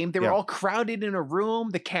cookie game, they were yeah. all crowded in a room.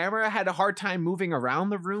 The camera had a hard time moving around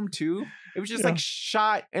the room too. It was just Yeah. like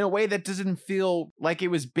shot in a way that doesn't feel like it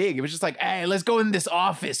was big. It was just like, hey, let's go in this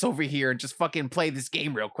office over here and just fucking play this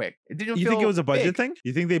game real quick. It didn't You feel think it was a budget big. thing?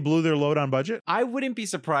 You think they blew their load on budget? I wouldn't be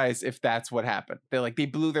surprised if that's what happened. They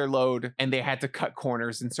blew their load and they had to cut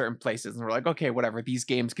corners in certain places and we're like, okay, whatever. These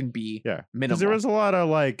games can be Yeah. minimal. Because there was a lot of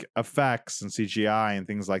like effects and CGI and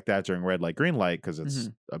things like that during Red Light, Green Light because it's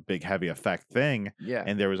a big, heavy effect thing. yeah.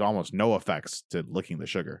 And there was almost no effects to licking the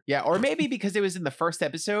sugar. Yeah, or maybe because it was in the first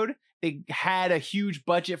episode, they had a huge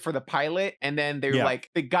budget for the pilot, and then they were Yeah. like,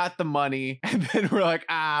 they got the money, and then we're like,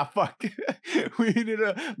 fuck, we need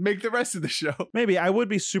to make the rest of the show. Maybe I would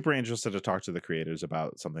be super interested to talk to the creators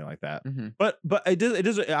about something like that. Mm-hmm. But it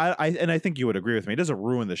does I think you would agree with me. It doesn't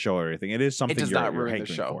ruin the show or anything. It is something does you're, not you're ruin the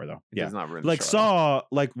hankering show. for, though. It does not ruin Like the show. Saw,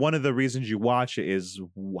 like one of the reasons you watch it is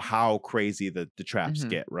how crazy the traps Mhm.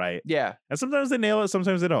 get, right? Yeah, And sometimes they nail it,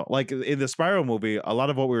 sometimes they don't. Like in the Spyro movie, a lot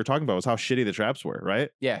of what we were talking about was how shitty the traps were, right?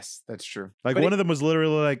 yes, that's true. Like But one of them was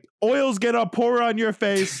literally like, oil's gonna pour on your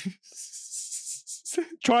face.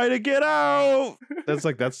 Try to get out. That's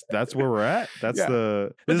where we're at. That's Yeah.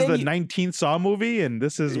 this But is then the you- 19th Saw movie, and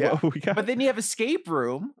this is Yeah. what we got. But then you have Escape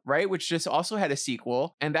Room, right? Which just also had a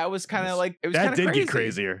sequel, and that was kind of Yes. like, it was that kind of did crazy. get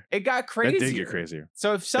crazier. It got crazy. That did get crazier.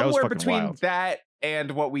 So if somewhere fucking between wild. that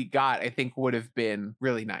and what we got, I think would have been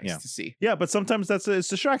really nice Yeah. to see. Yeah, but sometimes it's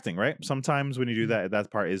distracting, right? Sometimes when you Mm-hmm. do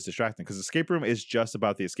that part is distracting because Escape Room is just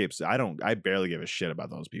about the escapes. I barely give a shit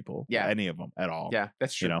about those people. Yeah. Any of them at all. Yeah,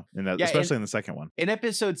 that's true. You know, and that, Yeah, especially in the second one. In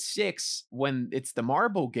episode 6, when it's the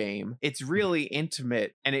marble game, it's really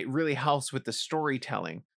intimate and it really helps with the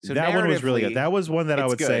storytelling. So that one was really narratively, good. That was one that I it's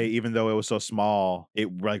would say, good. even though it was so small,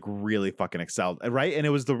 it like really fucking excelled, right? And it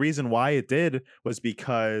was the reason why it did was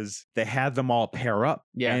because they had them all pair up.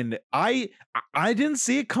 Yeah. And I didn't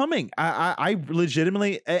see it coming. I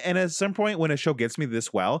legitimately, and at some point when a show gets me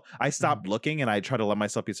this well, I stop looking and I try to let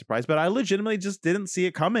myself be surprised. But I legitimately just didn't see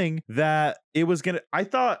it coming that it was gonna. I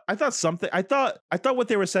thought what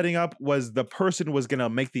they were setting up was the person was gonna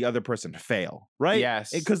make the other person fail, right?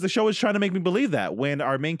 Yes. Because the show was trying to make me believe that when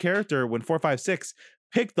our main character, when 456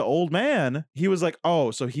 picked the old man, he was like,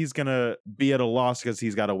 oh, so he's gonna be at a loss because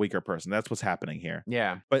he's got a weaker person. That's what's happening here.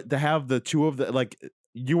 Yeah. But to have the two of the like,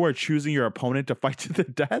 you are choosing your opponent to fight to the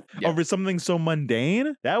death Yeah. over something so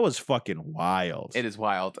mundane. That was fucking wild. It is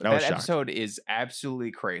wild. I was That shocked. episode is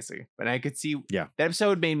absolutely crazy. But I could see, Yeah. that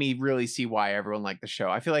episode made me really see why everyone liked the show.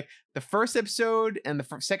 I feel like the first episode and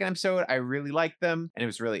the second episode, I really liked them and it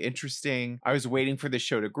was really interesting. I was waiting for the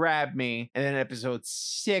show to grab me. And then episode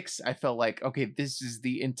 6, I felt like, okay, this is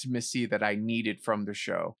the intimacy that I needed from the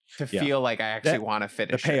show to Yeah. feel like I actually That- want to The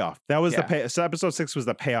finish it. payoff. That was the Yeah. pay. So episode 6 was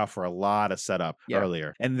the payoff for a lot of setup Yeah. earlier.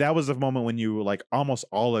 And that was the moment when you like almost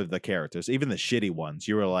all of the characters, even the shitty ones,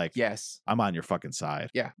 you were like, Yes. I'm on your fucking side.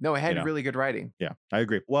 Yeah. No, it had You know. really good writing. Yeah, I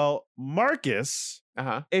agree. Well, Marcus,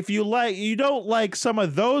 Uh-huh. if you don't like some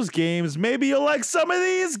of those games, maybe you'll like some of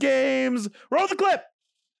these games. Roll the clip.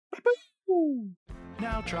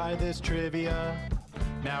 Now try this trivia.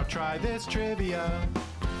 Now try this trivia.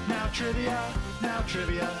 Now trivia. Now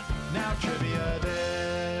trivia. Now trivia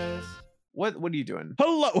this. What are you doing?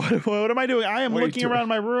 Hello. What am I doing? I am What are you looking doing? around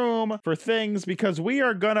my room for things because we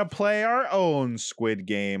are gonna play our own Squid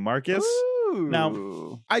Game, Marcus. Now,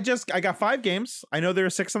 Ooh. I got 5 games. I know there are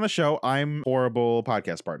 6 on the show. I'm horrible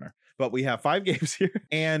podcast partner. but we have 5 games here.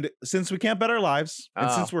 And since we can't bet our lives, and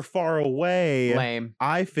Oh. since we're far away, Lame.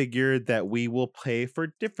 I figured that we will play for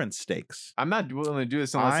different stakes. I'm not willing to do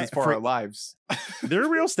this unless it's for our lives. They're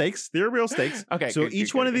real stakes. They're real stakes. Okay. So good,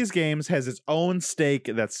 each good, one good, of good. these games has its own stake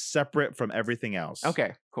that's separate from everything else.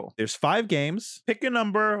 Okay, cool. There's 5 games. Pick a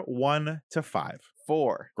number 1 to 5.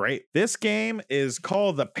 4. Great. This game is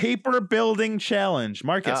called the Paper Building Challenge.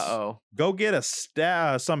 Marcus, Uh-oh. go get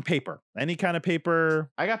some paper. Any kind of paper.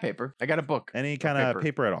 I got paper. I got a book. Any kind of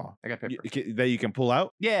paper at all. I got paper. That you can pull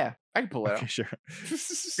out? Yeah, I can pull it Okay, out. sure.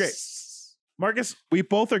 Great. Marcus, we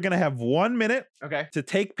both are going to have 1 minute Okay. to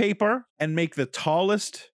take paper and make the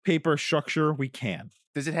tallest paper structure we can.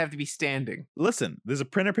 Does it have to be standing? Listen, there's a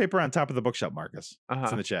printer paper on top of the bookshelf, Marcus. It's in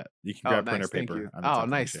Uh-huh. the chat. You can Oh, grab nice. printer Thank paper. you. on the top Oh, of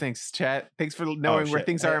the nice. shit. Thanks, chat. Thanks for Oh, knowing where shit.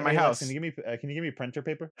 things are in my Hey, Lex, house. can you give me printer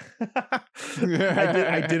paper?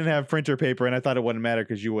 I didn't have printer paper, and I thought it wouldn't matter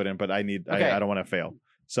because you wouldn't. But I Okay. I don't want to fail.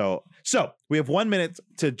 So we have 1 minute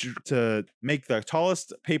to make the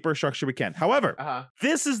tallest paper structure we can. However, Uh-huh.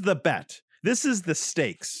 this is the bet. This is the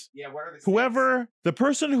stakes. Yeah, what are the Whoever the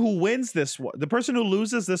person who wins this one, the person who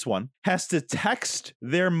loses this one has to text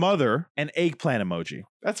their mother an eggplant emoji.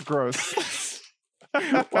 That's gross.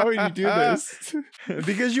 Why would you do this?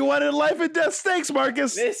 Because you wanted life and death stakes,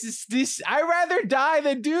 Marcus. This. I'd rather die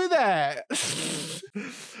than do that.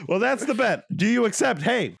 Well, that's the bet. Do you accept?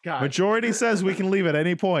 Hey, God. majority says we can leave at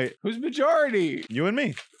any point. Who's majority? You and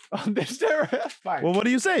me. Oh, there's never. Fine. Well, what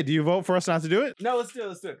do you say? Do you vote for us not to do it? no, let's do it.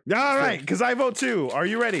 Let's do it. All do right, it. because I vote too. Are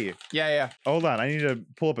you ready? Yeah. Hold on. I need to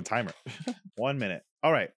pull up a timer. 1 minute.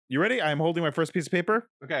 All right. You ready? I'm holding my first piece of paper.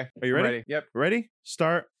 Okay. Are you I'm ready? Yep. Ready?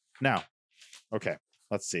 Start now. Okay.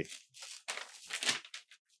 Let's see.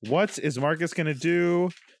 What is Marcus going to do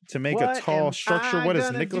to make a tall structure? What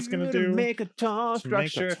is Nicholas going to do? Make a tall to make a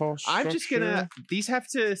structure. tall I'm just gonna. structure? These have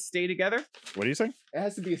to stay together. What are you saying? It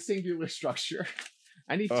has to be a singular structure.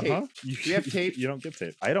 I need Uh-huh. tape. You have tape? You don't get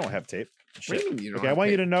tape. I don't have tape. What do you mean you don't Okay, I have want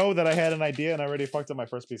you tape? to know that I had an idea and I already fucked up my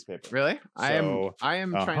first piece of paper. Really? I So,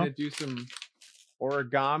 am uh-huh. trying to do some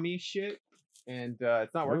origami shit, and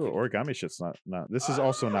it's not working. Ooh, origami shit's not. This is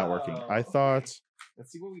also not working. I thought.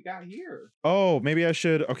 Let's see what we got here. Oh, maybe I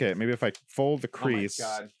should. Okay, maybe if I fold the Oh my crease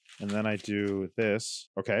god. and then I do this.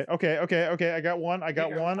 Okay. I got one. I got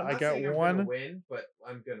Nick, one. I'm I not got saying I'm one. gonna win, but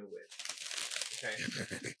I'm gonna win. Okay.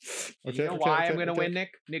 And Okay, you know okay, why okay, I'm gonna okay. win, Nick?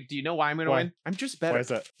 Nick, do you know why I'm gonna Why? win? I'm just better. Why is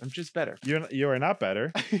that? I'm just better. You are not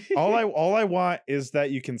better. all I want is that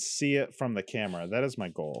you can see it from the camera. That is my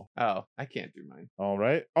goal. Oh, I can't do mine. All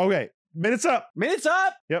right. Okay. Minutes up. Minutes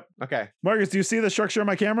up. Yep. Okay. Marcus, do you see the structure of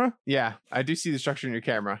my camera? Yeah, I do see the structure in your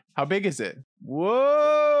camera. How big is it?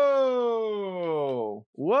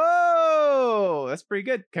 Whoa! That's pretty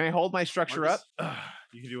good. Can I hold my structure up?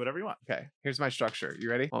 You can do whatever you want. Okay, here's my structure. You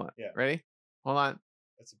ready? Hold on. Yeah. Ready? Hold on.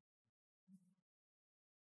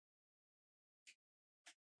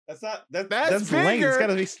 That's length. That's It's bigger.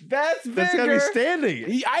 gotta be. That's bigger. That's gotta be standing.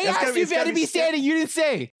 I That's gotta asked be- you it's if it had gotta to be be sta- standing. You didn't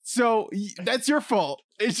say. So that's your fault.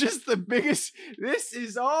 It's just the biggest. This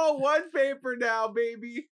is all one paper now,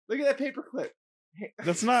 baby. Look at that paper clip.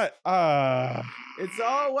 That's not. It's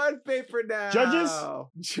all one paper now. Judges?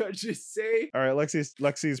 Judges say. All right,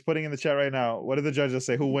 Lexi's putting in the chat right now. What do the judges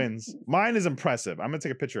say? Who wins? Mine is impressive. I'm gonna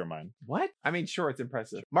take a picture of mine. What? I mean, sure, it's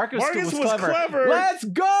impressive. Marcus Marcus was was clever. clever. Let's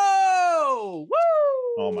go! Woo!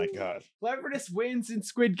 Oh my god. Cleverness wins in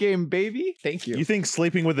Squid Game, baby. Thank you. You think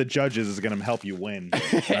sleeping with the judges is gonna help you win? but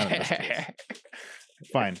not in this case.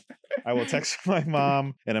 Fine. I will text my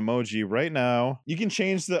mom an emoji right now. You can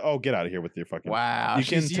change the. Oh, get out of here with your fucking. Wow, You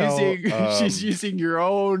she's can tell, using she's using your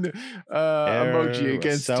own emoji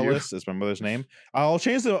against you. Araceli is my mother's name. I'll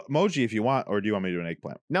change the emoji if you want, or do you want me to do an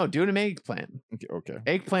eggplant? No, do an eggplant. Okay.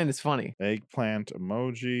 Eggplant is funny. Eggplant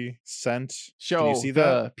emoji sent. Show you see the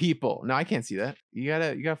that? people. No, I can't see that. You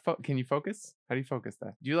gotta. Can you focus? How do you focus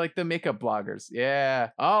that? Do you like the makeup bloggers? Yeah.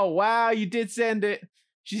 Oh wow, you did send it.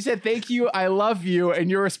 She said, "Thank you, I love you," and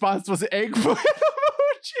your response was eggplant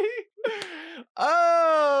emoji.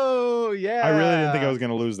 Oh yeah. I really didn't think I was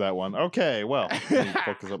gonna lose that one. Okay, well, let me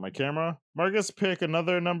focus up my camera. Marcus, pick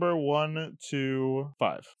another number 1, 2,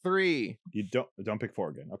 5. 3. You don't pick 4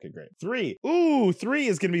 again. Okay, great. 3. Ooh, 3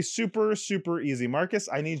 is gonna be super easy. Marcus,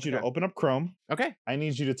 I need you to Okay. open up Chrome. Okay. I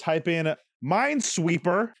need you to type in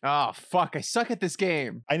Minesweeper. Oh fuck! I suck at this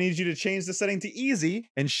game. I need you to change the setting to easy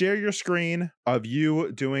and share your screen of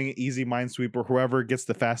you doing easy Minesweeper. Whoever gets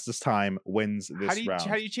the fastest time wins this round.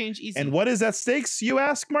 How do you change easy? And what is at stakes, you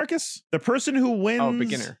ask, Marcus? The person who wins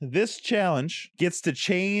beginner. this challenge gets to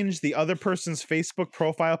change the other person's Facebook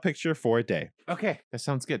profile picture for a day. Okay, that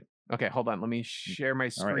sounds good. Okay, hold on. Let me share my All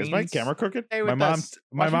screen. right, is my camera crooked? Stay my with mom, us.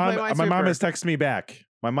 my Watch me play mom has Minesweeper. texted me back.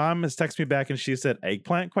 My mom has texted me back and she said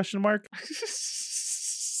eggplant ?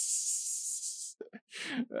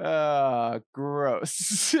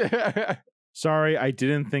 Gross. Sorry, I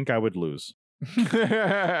didn't think I would lose.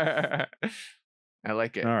 I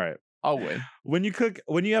like it. All right. I'll win. When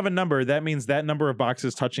you have a number, that means that number of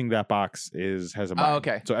boxes touching that box has a mine. Oh,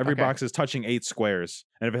 okay. So every Okay. box is touching 8 squares.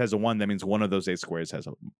 And if it has a 1, that means one of those 8 squares has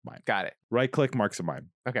a mine. Got it. Right click marks a mine.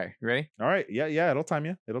 Okay. You ready? All right. Yeah, it'll time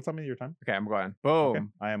you. It'll tell me your time. Okay, I'm going. Boom. Okay.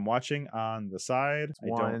 I am watching on the side.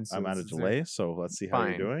 One, so I'm at a this is delay, so let's see how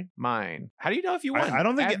Fine. you're doing. Mine. How do you know if you won? I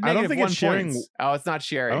don't think have negative it's 1 sharing. points. Oh, it's not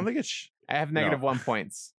sharing. I don't think it's I have negative 1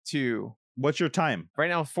 points. 2. What's your time? Right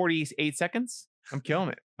now, 48 seconds. I'm killing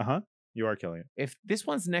it. You are killing it. If this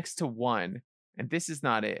one's next to 1 and this is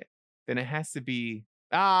not it, then it has to be.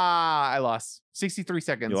 I lost. 63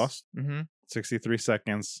 seconds. You lost? Mm-hmm. 63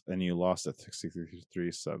 seconds and you lost at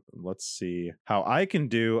 63. So let's see how I can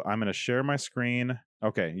do. I'm going to share my screen.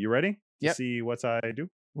 Okay, you ready? Yep. To see what I do?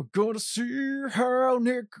 We're going to see how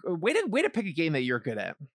Nick. Way to pick a game that you're good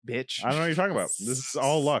at, bitch. I don't know what you're talking about. This is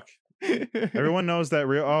all luck. Everyone knows that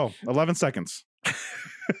 11 seconds.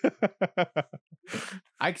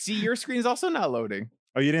 I see your screen is also not loading.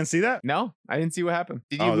 Oh, you didn't see that? No, I didn't see what happened.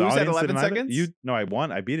 Did you Oh, the lose at audience 11 didn't either? seconds? No, I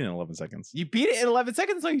won. I beat it in 11 seconds. You beat it in 11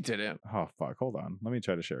 seconds? No, you didn't. Oh, fuck. Hold on. Let me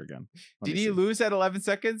try to share again. Let Did me you see. lose at 11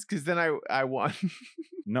 seconds? Because then I won.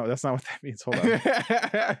 No, that's not what that means. Hold on.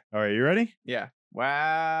 All right, you ready? Yeah.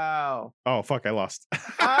 Wow. Oh, fuck. I lost.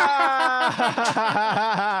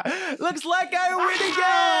 Looks like I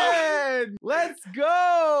win again. Let's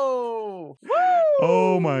go. Woo!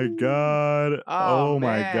 Oh my god. Oh,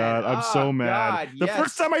 my man. god. I'm so Oh, mad. God, The yes.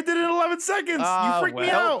 first time I did it in 11 seconds. You freaked me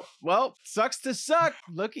out. Well, sucks to suck.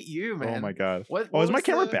 Look at you, man. Oh my god. What Oh, is my was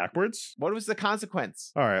camera the- backwards? What was the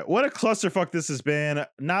consequence? All right. What a clusterfuck this has been.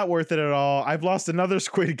 Not worth it at all. I've lost another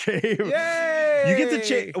Squid Game. Yay! You get to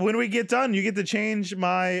change when we get done. You get to change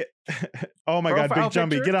my. Oh my god, Profile Big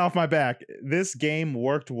Jumpy, picture? get off my back. This game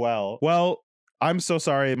worked well. Well, I'm so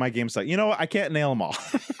sorry. My game sucked. You know what? I can't nail them all.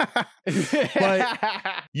 But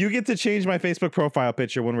you get to change my Facebook profile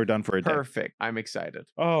picture when we're done for a day. Perfect. I'm excited.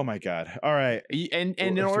 Oh my god. All right. And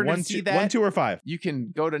in order One, to see two- that, 1, 2, or 5. you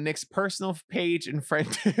can go to Nick's personal page and friend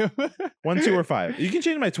him. 1, 2, or 5. You can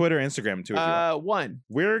change my Twitter, Instagram too. If you want. 1.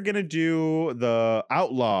 We're gonna do the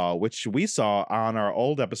Outlaw, which we saw on our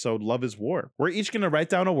old episode, Love is War. We're each gonna write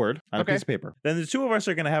down a word on Okay. a piece of paper. Then the two of us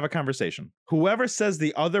are gonna have a conversation. Whoever says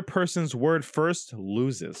the other person's word first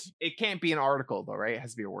loses. It can't be an article though, right? It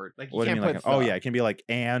has to be a word. Like you What do you can't mean? put. Like, oh the. yeah, it can be like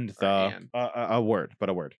and the and. a word, but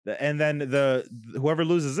a word. And then whoever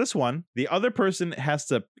loses this one, the other person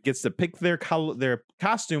gets to pick their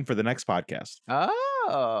costume for the next podcast.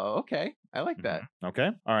 Oh, okay. I like that. Okay.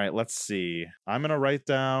 All right. Let's see. I'm gonna write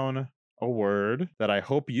down a word that I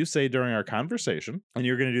hope you say during our conversation, and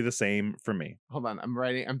you're gonna do the same for me. Hold on. I'm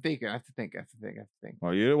writing. I'm thinking. I have to think.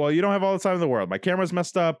 Well, you don't have all the time in the world. My camera's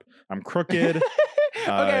messed up. I'm crooked. Okay,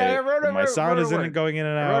 I wrote a my word. sound wrote a isn't word. going in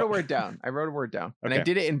and I out. wrote a word down. And I Okay.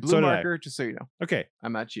 did it in blue So did I. marker, just so you know. Okay.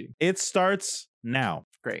 I'm not cheating. It starts now.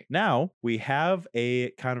 Great. Now we have a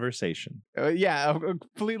conversation. Yeah, a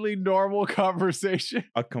completely normal conversation.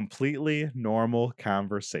 A completely normal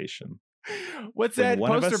conversation. What's When that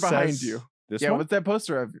one of poster us behind says- you? This Yeah, one? what's that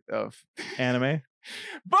poster of? Anime.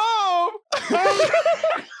 Boom!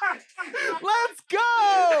 Let's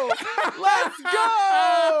go! Let's go!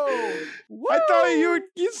 I thought Woo!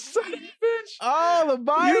 you son of a bitch. Oh, the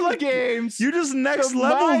mind like- games. You just The next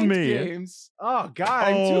leveled mind me. Games. Oh God,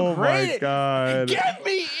 I'm Oh too my great. god. Get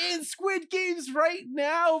me in Squid Games right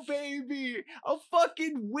now, baby. I'll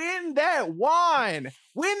fucking win that wine.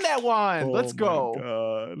 Win that wine. Let's Oh go. my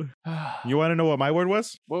god. You want to know what my word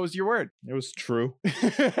was? What was your word? It was true.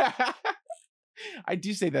 I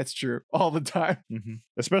do say that's true all the time.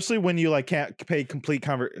 Especially when you like can't pay complete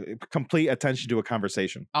attention to a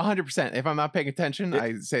conversation. 100%. If I'm not paying attention,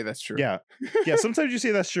 I say that's true. Yeah. Yeah. Sometimes you say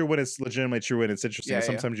that's true when it's legitimately true and it's interesting. Yeah, and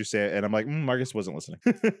yeah. sometimes you say it and I'm like, Marcus wasn't listening.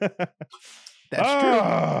 That's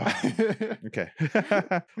Ah. true. Okay.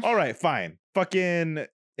 All right, fine. Fucking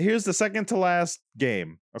here's the second to last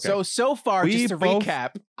game. Okay. So far, We just to both-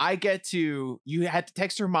 recap, you had to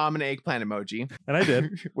text your mom an eggplant emoji. And I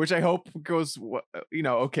did. Which I hope goes,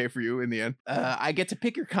 okay for you in the end. I get to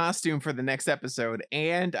pick your costume for the next episode,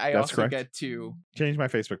 and I That's also correct. get to Change my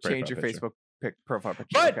Facebook profile change your picture. Facebook profile picture.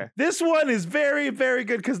 But Okay. this one is very, very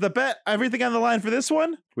good because the bet, everything on the line for this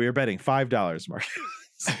one, we are betting $5, Mark.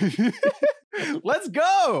 Let's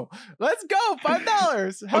go.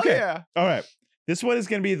 $5. Hell Okay. yeah. All right. This one is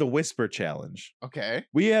going to be the whisper challenge. Okay.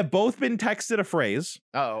 We have both been texted a phrase.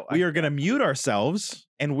 Oh, We are going to mute ourselves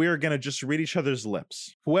and we're going to just read each other's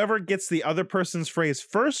lips. Whoever gets the other person's phrase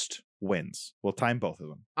first wins. We'll time both of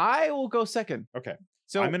them. I will go second. Okay.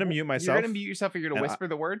 So I'm going to mute myself. You're gonna mute yourself, or you're gonna and whisper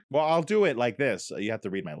the word, Well, I'll do it like this. You have to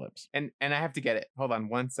read my lips. and I have to get it. Hold on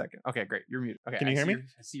 1 second. Okay, great. You're muted. Okay. Can you I hear see me?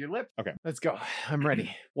 I see your lip. Okay. Let's go. I'm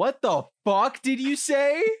ready. What the fuck did you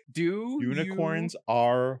say? Unicorns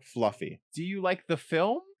are fluffy. Do you like the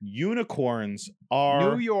film? Unicorns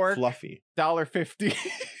are New York. fluffy. $1.50.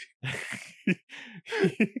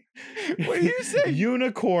 What do you say?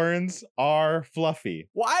 Unicorns are fluffy.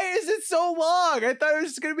 Why is it so long? I thought it was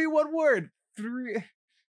just gonna be one word.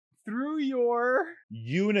 Through your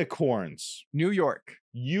Unicorns. New York.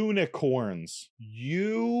 Unicorns.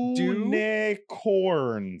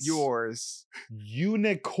 Unicorns. Yours.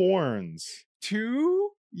 Unicorns.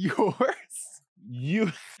 To yours.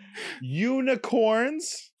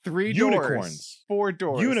 Unicorns. 3 doors. Unicorns. 4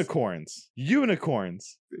 doors. Unicorns.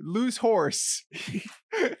 Unicorns. Loose horse.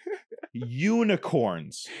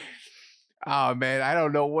 Unicorns. Oh man, I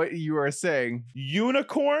don't know what you are saying.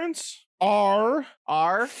 Unicorns are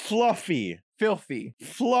Are fluffy. filthy.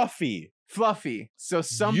 Fluffy. Fluffy. So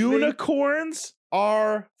something Unicorns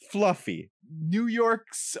are fluffy. New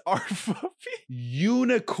Yorks are fluffy.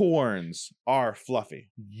 Unicorns are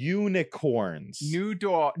fluffy. Unicorns. New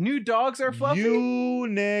dogs are fluffy.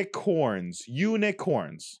 Unicorns.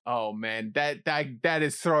 Unicorns. Oh man, that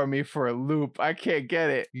is throwing me for a loop. I can't get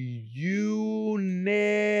it.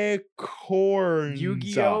 Unicorns.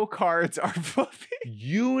 Yu-Gi-Oh cards are fluffy.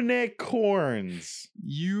 Unicorns.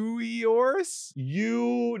 Yu-Gi-Ohs?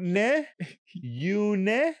 Une.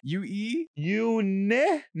 UE? Nui?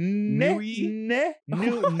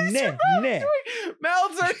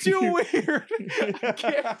 Mouths are too weird. I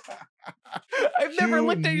can't. I've never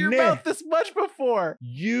looked at your mouth this much before.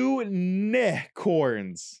 Unicorns.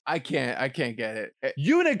 I can't get it.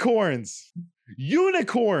 Unicorns.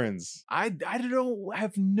 Unicorns. I don't know. I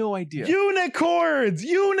have no idea. Unicorns.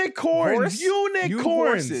 Unicorns. You Unicorns.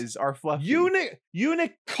 horses are fluffy.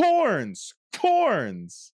 Unicorns.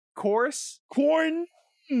 Corns. Course? Corns.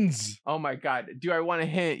 Oh my god. Do I want a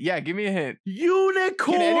hint? Yeah, give me a hint. Unicorns.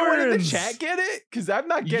 Can anyone in the chat get it? Because I'm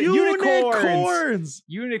not getting unicorns. Unicorns.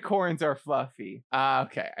 Unicorns are fluffy.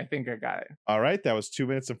 Okay, I think I got it. All right, that was 2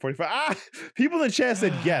 minutes and 45. People in the chat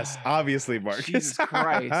said yes, obviously, Marcus. Jesus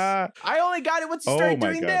Christ. I only got it once you Oh started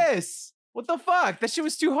my doing God. this. What the fuck? That shit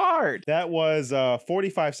was too hard. That was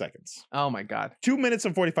 45 seconds. Oh my god. 2 minutes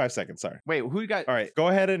and 45 seconds, sorry. Wait, who got? All right, go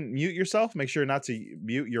ahead and mute yourself. Make sure not to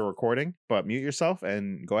mute your recording, but mute yourself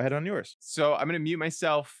and go ahead on yours. So I'm gonna mute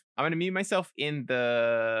myself. I'm gonna mute myself in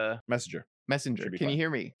the Messenger. messenger. Should be Can you fine. hear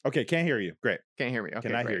me? Okay, can't hear you. Great. Can't hear me. Okay,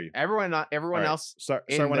 Cannot great. hear you. Everyone All right, else Start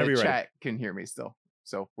in whenever the you're ready. chat can hear me still.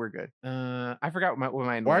 So we're good. I forgot what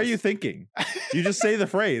mine Why are was. you thinking? You just say the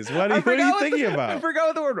phrase. What I are forgot you what thinking I about? forgot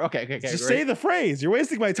what the word. Okay. Just great. say the phrase. You're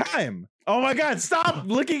wasting my time. Oh my God, stop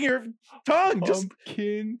licking your tongue. Just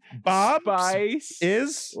Pumpkin Bob spice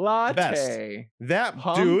is latte. that dude,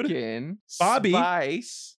 Pumpkin Bobby,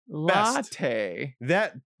 spice best. latte.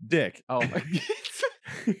 that dick. Oh my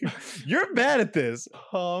You're bad at this.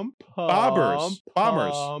 bombers.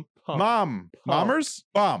 Bombers. Mom. Mommers?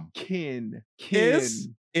 Bomb. Kin.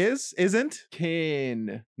 Isn't,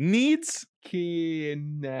 Kin. needs,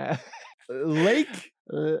 Kin. lake.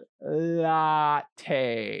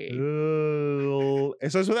 Latte. It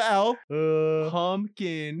starts with an L.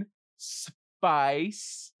 Pumpkin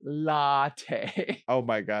spice latte. Oh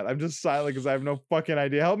my God. I'm just silent because I have no fucking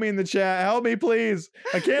idea. Help me in the chat. Help me, please.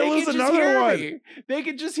 I can't They lose can just another hear one. me. They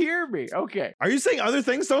can just hear me. Okay. Are you saying other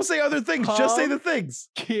things? Don't say other things. Just say the things.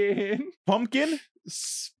 Pumpkin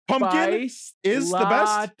Pumpkin spiced is the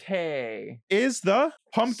best. latte. Is the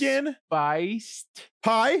pumpkin Spiced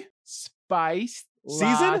pie spiced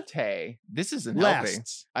Season? latte. This isn't helping.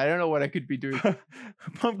 last? I don't know what I could be doing.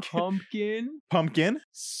 Pumpkin.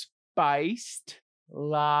 Spiced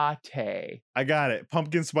latte. I got it.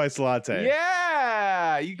 Pumpkin spice latte.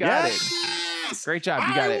 Yeah, you got it. Great job.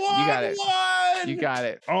 You got it. You got it. You got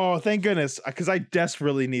it. Oh, thank goodness. Because I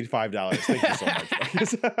desperately need $5. Thank you so much.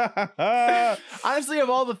 Honestly, of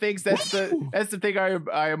all the things, that's the thing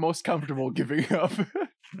I am most comfortable giving up.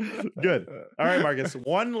 Good. All right, Marcus.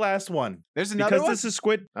 One last one. There's another Because one. this is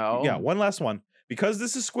Squid. Oh, Yeah, one last one. Because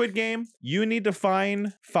this is Squid Game, you need to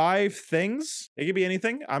find 5 things. It could be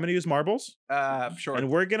anything. I'm going to use marbles. Sure. And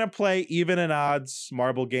we're going to play even and odds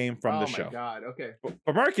marble game from the Oh show. my god. Okay.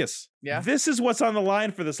 But Marcus, Yeah? this is what's on the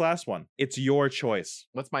line for this last one. It's your choice.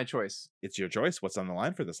 What's my choice? It's your choice. What's on the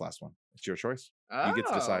line for this last one? It's your choice. You get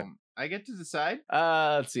to decide. I get to decide.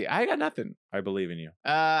 Let's see. I got nothing. I believe in you.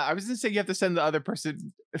 I was gonna say you have to send the other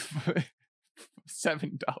person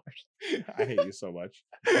 $7. I hate you so much.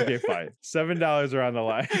 Okay, fine. $7 are on the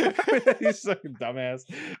line. You sucking dumbass.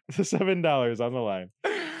 $7 on the line.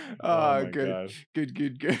 Oh, my good. God.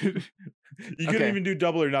 Good. You couldn't even do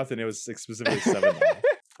double or nothing. It was specifically $7.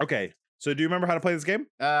 Okay. So do you remember how to play this game?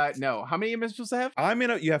 No. How many am I supposed to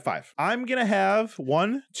have? You have 5. I'm gonna have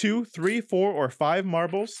 1, 2, 3, 4, or 5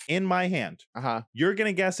 marbles in my hand. Uh-huh. You're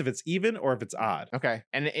gonna guess if it's even or if it's odd. Okay.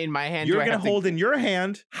 And in my hand, You're do I gonna have to- hold in your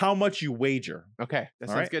hand how much you wager. Okay. That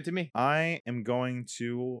All sounds right. good to me. I am going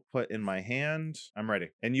to put in my hand. I'm ready.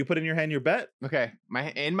 And you put in your hand your bet, Okay.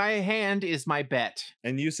 In my hand is my bet.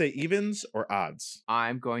 and you say evens or odds.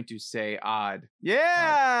 I'm going to say odd.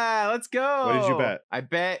 Yeah, let's go. What did you bet? I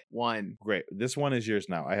bet 1. Great. This one is yours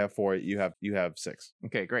now. I have 4. You have 6.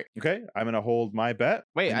 Okay, great. Okay. I'm gonna hold my bet.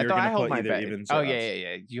 Wait, and I you're thought gonna I hold put my either bet. evens Oh or yeah, odds.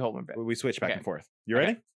 yeah. You hold my bet. We switch back Okay. and forth. You Okay.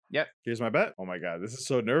 ready? Yep. Here's my bet. Oh my God, this is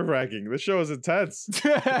so nerve wracking. This show is intense. Is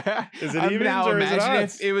it evens now or is it imagine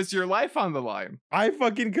odds? if it was your life on the line. I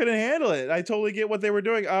fucking couldn't handle it. I totally get what they were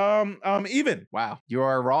doing. Even. Wow, you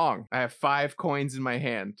are wrong. I have 5 coins in my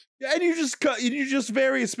hand. And you just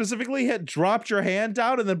very specifically had dropped your hand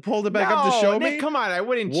down and then pulled it back up to show Nick, me. come on, I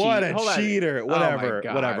wouldn't cheat. What a Hold on. cheater. my Whatever.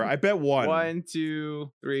 God. Whatever. I bet 1. 1,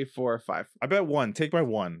 2, 3, 4, 5. I bet 1. Take my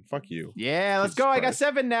 1. Fuck you. Yeah, let's Jesus go. I got Christ.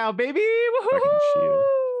 7 now, baby. Fucking cheater.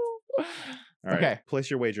 Woohoo! All right. Okay. Place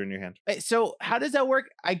your wager in your hand. So how does that work?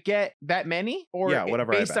 I get that many, or Yeah,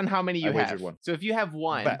 whatever I based bet. on how many you I wagered have? 1. So if you have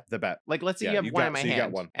 1, The bet. like let's say Yeah, you have you 1 got- in my so you got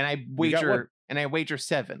hand, 1. and I got wager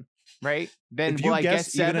 7, right? Then If will you I get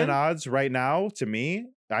guess even 7? in odds right now, to me,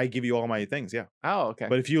 I give you all my things. Yeah. Oh, okay.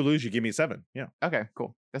 But if you lose, you give me 7. Yeah. Okay,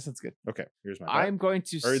 cool. That sounds good. Okay. Here's my bet. I'm going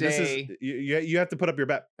to Or this say, is you have to put up your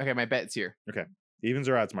bet. okay, my bet's here. Evens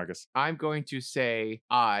or odds, Marcus? I'm going to say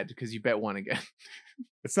odd because you bet 1 again.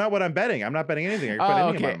 It's not what I'm betting. I'm not betting anything. I can put Oh,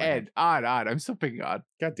 any okay, amount in my hand. Ed, odd. I'm still picking odd.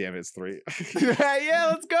 God damn it, it's 3. Yeah,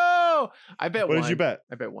 let's go. I bet What 1. did you bet?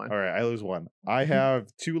 I bet 1. All right, I lose 1. I have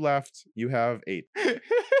 2 left. You have 8.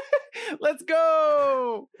 Let's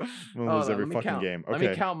go. I'm gonna Hold lose on, every let me fucking count. game. Let Okay.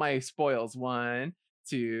 me count my spoils. 1,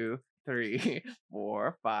 2, 3,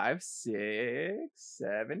 4, 5, 6,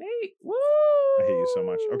 7, 8. Woo! I hate you so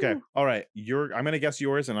much. Okay. All right. I'm gonna guess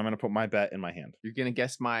yours and I'm gonna put my bet in my hand. You're gonna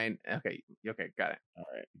guess mine. Okay, got it. All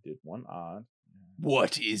right. You did 1 odd.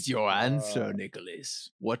 What is your answer, Uh, Nicholas?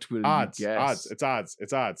 What will Odds. you guess? Odds. It's odds.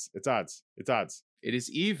 It's odds. It's odds. It's odds. It is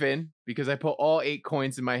even because I put all 8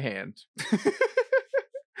 coins in my hand.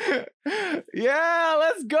 Yeah,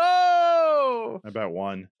 let's go. I bet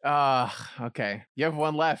 1. Okay. You have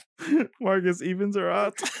 1 left. Marcus, evens or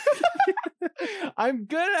odds? I'm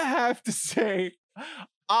gonna have to say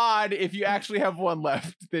odd if you actually have 1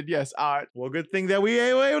 left. Then yes, odd. Well, good thing that we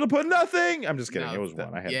were able to put nothing. I'm just kidding. No, It was the-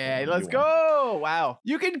 1. I had yeah, you let's won. go. Wow.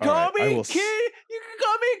 You can All call right, I me will King. You can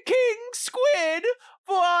call me King Squid,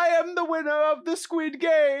 for I am the winner of the Squid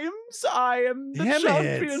Games. I am the Damn it.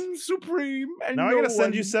 champion supreme, and Now no I gotta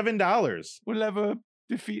send you one $7. will ever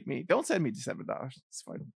defeat me. Don't send me to $7. It's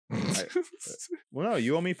fine. Well, no,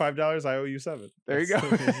 you owe me $5. I owe you 7. There you That's go.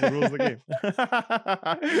 the rules of the game.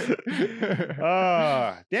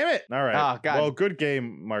 Damn it! All right. Oh, God. Well, good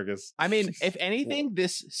game, Marcus. I mean, if anything,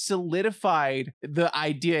 this solidified the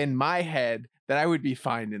idea in my head that I would be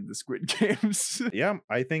fine in the Squid Games. Yeah,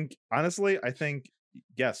 I think honestly,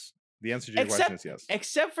 yes. The answer to your question is yes.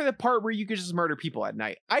 Except for the part where you could just murder people at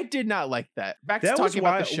night. I did not like that. Back to That was talking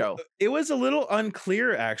about why the show. it was a little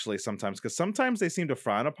unclear actually sometimes because sometimes they seem to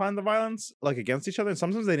frown upon the violence like against each other and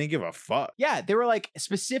sometimes they didn't give a fuck. Yeah, they were like,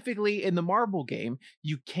 specifically in the marble game,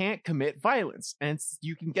 you can't commit violence. And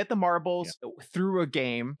you can get the marbles through a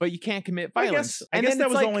game, but you can't commit violence. I guess then that it's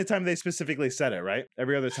was like, the only time they specifically said it, right?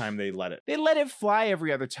 Every other time they let it. they let it fly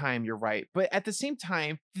every other time, you're right. But at the same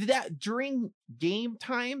time, that during game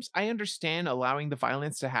times, I understand allowing the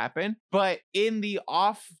violence to happen. But in the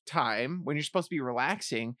off time, when you're supposed to be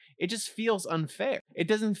relaxing, it just feels unfair. It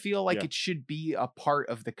doesn't feel like Yeah. it should be a part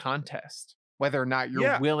of the contest, whether or not you're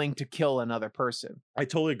Yeah. willing to kill another person. I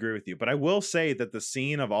totally agree with you, but I will say that the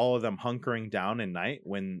scene of all of them hunkering down in night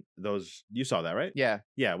when you saw that, right? Yeah.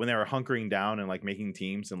 Yeah, when they were hunkering down and like making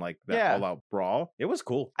teams and like that Yeah. all out brawl, it was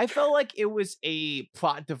cool. I felt like it was a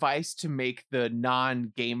plot device to make the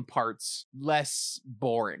non-game parts less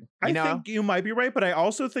boring. You know? I think you might be right, but I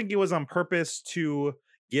also think it was on purpose to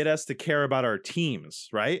get us to care about our teams,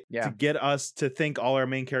 right? Yeah. To get us to think all our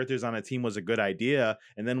main characters on a team was a good idea.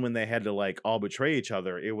 And then when they had to like all betray each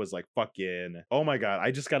other, it was like fucking, oh my God.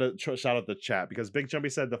 I just got to shout out the chat because Big Jumpy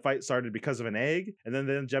said the fight started because of an egg. And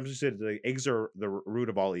then Jumpy said the eggs are the root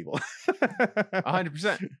of all evil.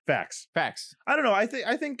 100%. Facts. I don't know. I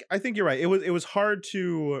think you're right. It was hard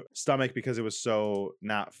to stomach because it was so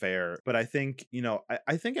not fair. But I think,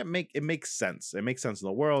 I think it makes sense. It makes sense in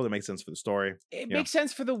the world. It makes sense for the story. It makes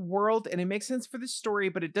sense for the world and it makes sense for the story,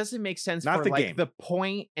 but it doesn't make sense Not for the like game. the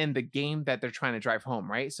point and the game that they're trying to drive home,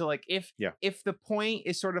 right? So like if the point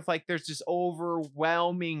is sort of like there's this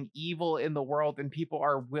overwhelming evil in the world and people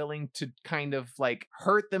are willing to kind of like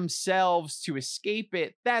hurt themselves to escape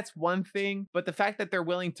it, that's one thing. But the fact that they're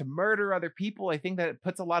willing to murder other people, I think that it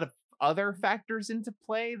puts a lot of other factors into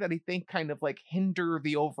play that I think kind of like hinder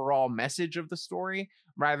the overall message of the story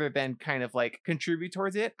rather than kind of like contribute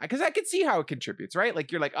towards it. Because I can see how it contributes, right?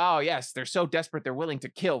 Like you're like, oh yes, they're so desperate they're willing to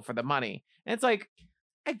kill for the money. And it's like,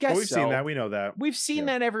 I guess we've seen that. We know that. We've seen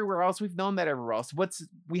that everywhere else. We've known that everywhere else. What's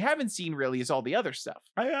we haven't seen really is all the other stuff.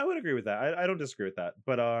 I would agree with that. I don't disagree with that.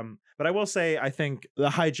 But I will say I think the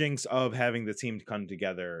hijinks of having the team come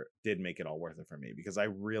together did make it all worth it for me because I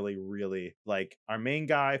really, really like our main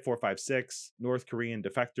guy, 456, North Korean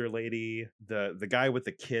defector lady, the guy with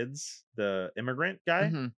the kids, the immigrant guy.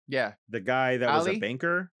 Mm-hmm. Yeah. The guy that was a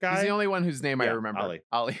banker guy. He's the only one whose name I remember.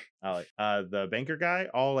 Ali. The banker guy,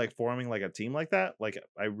 all like forming like a team like that. Like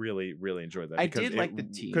I really, really enjoyed that. I did like the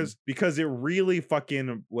team. Because it really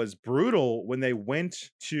fucking was brutal when they went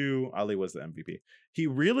to Ali was the MVP. He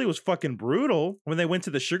really was fucking brutal when they went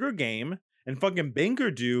to the sugar game and fucking banker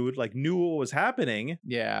dude like knew what was happening.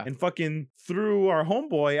 Yeah. And fucking threw our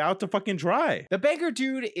homeboy out to fucking dry. The banker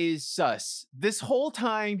dude is sus. This whole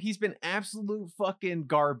time he's been absolute fucking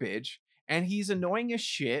garbage. And he's annoying as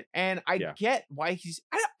shit. And I get why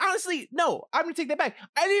honestly, no, I'm gonna take that back.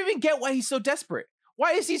 I didn't even get why he's so desperate.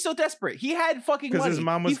 Why is he so desperate? He had fucking money. His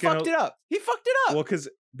mom was fucked it up. He fucked it up. Well,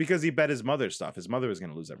 because he bet his mother's stuff. His mother was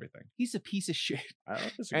going to lose everything. He's a piece of shit. I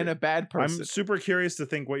don't disagree. And a bad person. I'm super curious to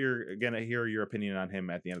think what you're going to hear your opinion on him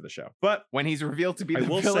at the end of the show. But when he's revealed to be the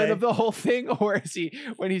villain of the whole thing, or is he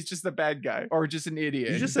when he's just the bad guy or just an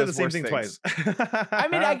idiot? You just said the same thing twice. I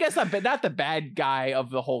mean, I guess not the bad guy of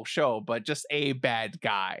the whole show, but just a bad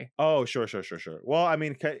guy. Oh, sure. Well, I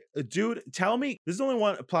mean, dude, tell me. This is the only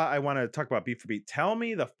one plot I want to talk about beat for beat. Tell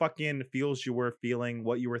me the fucking feels you were feeling,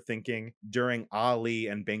 what you were thinking during Ali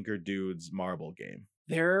and Banker Dude's marble game.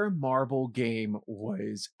 Their marble game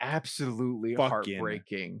was absolutely fucking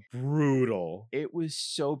heartbreaking. Brutal. It was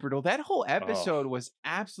so brutal. That whole episode was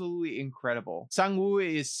absolutely incredible. Sang-woo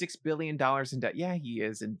is $6 billion in debt. Yeah, he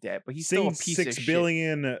is in debt, but he's still a piece of shit. 6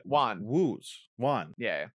 billion won.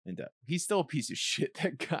 Yeah. In debt. He's still a piece of shit,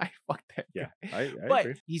 that guy. Fuck that guy. I but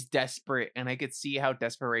agree. He's desperate, and I could see how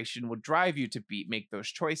desperation would drive you to make those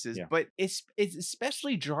choices. Yeah. But it's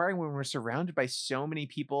especially jarring when we're surrounded by so many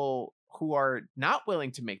people who are not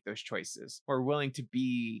willing to make those choices or willing to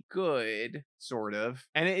be good, sort of.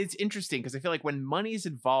 And it's interesting because I feel like when money is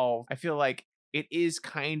involved, I feel like it is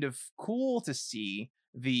kind of cool to see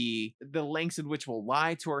the lengths in which we'll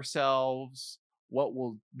lie to ourselves, what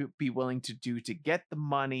we'll be willing to do to get the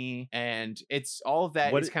money, and it's all of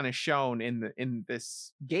that is kind of shown in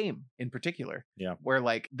this game in particular. Yeah, where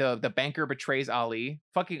like the banker betrays Ali.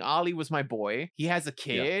 Fucking Ali was my boy. He has a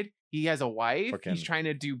kid. Yeah. He has a wife. He's trying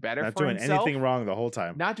to do better for himself. Not doing anything wrong the whole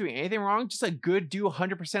time. Not doing anything wrong. Just a good do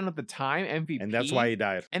 100% of the time. MVP. And that's why he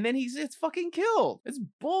died. And then it's fucking killed. It's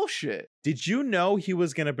bullshit. Did you know he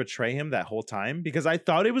was going to betray him that whole time? Because I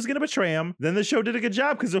thought he was going to betray him. Then the show did a good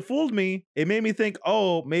job because it fooled me. It made me think,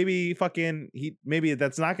 oh, maybe maybe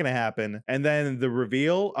that's not going to happen. And then the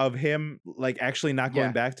reveal of him like actually not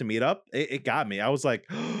going back to meet up, it got me. I was like,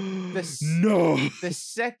 no. The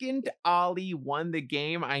second Ali won the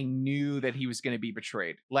game, I knew that he was going to be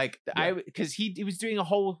betrayed. Like because he was doing a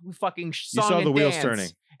whole fucking song. You saw and the wheels dance, turning.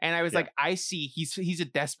 And I was like, I see he's a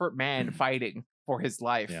desperate man fighting for his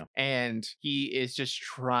life, and he is just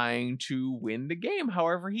trying to win the game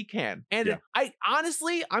however he can. And I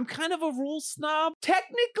honestly, I'm kind of a rule snob.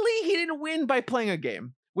 Technically, he didn't win by playing a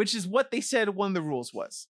game, which is what they said one of the rules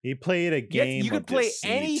was. He played a game. You could play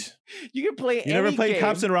any. You can play. You never played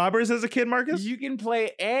Cops and Robbers as a kid, Marcus? You can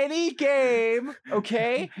play any game,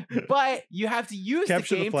 okay? But you have to use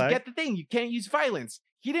Capture the game to get the thing. You can't use violence.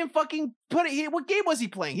 He didn't fucking put it. What game was he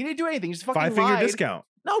playing? He didn't do anything. He just fucking 5-finger discount.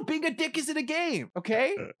 No, being a dick isn't a game,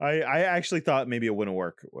 okay? I actually thought maybe it wouldn't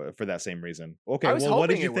work for that same reason. Okay, well,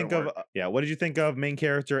 what did you think of? What did you think of main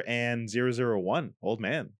character and 001, old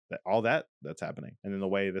man? that's happening, and then the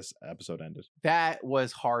way this episode ended. That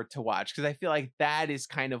was hard to watch because I feel like that is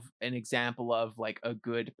kind of an example of like a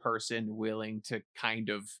good person willing to kind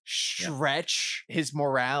of stretch his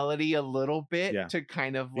morality a little bit to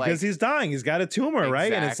kind of like, because he's dying, he's got a tumor,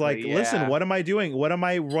 right? And it's like, Exactly, listen, yeah. what am I doing? What am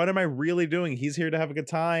I really doing? He's here to have a good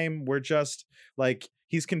time. We're just like,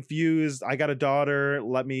 he's confused. I got a daughter.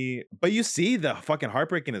 But you see the fucking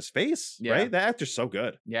heartbreak in his face, right? That actor's so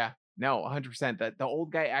good. yeah. No, 100%. That the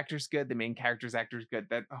old guy actor's good. The main character's actor's good.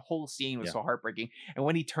 That whole scene was so heartbreaking. And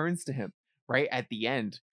when he turns to him right at the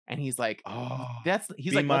end, and he's like,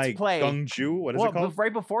 he's like, let's play. Gungju, what is it called?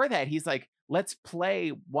 Right before that, he's like, let's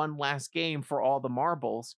play one last game for all the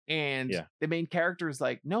marbles. And the main character is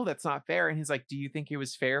like, no, that's not fair. And he's like, do you think it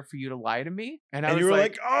was fair for you to lie to me? And I was you were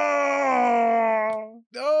like, oh,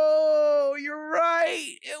 you're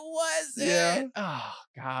right. It wasn't. Yeah. Oh,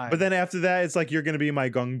 God. But then after that, it's like, you're gonna be my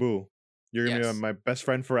Gungbu. You're gonna Yes. be my best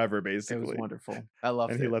friend forever, It basically. was wonderful. I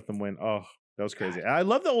loved And it. he let them win. Oh, that was crazy. And I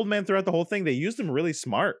love the old man throughout the whole thing. They used him really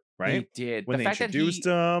smart, right? He did. When The they fact that introduced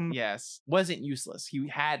him. Yes, wasn't useless. He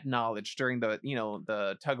had knowledge during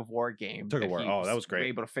the tug of war game. Tug of war. he Oh, that was great.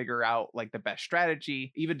 Able to figure out like the best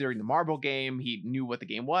strategy. Even during the marble game, he knew what the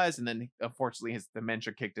game was, and then unfortunately his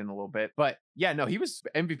dementia kicked in a little bit. But yeah, no, he was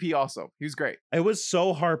MVP. Also, he was great. It was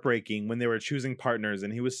so heartbreaking when they were choosing partners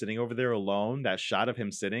and he was sitting over there alone. That shot of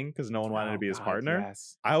him sitting because no one wanted to be his partner.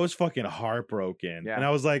 Yes. I was fucking heartbroken. Yeah. And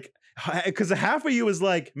I was like, because half of you was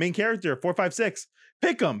like, main character, 4, 5, 6,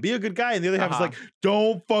 pick him, be a good guy. And the other half was like,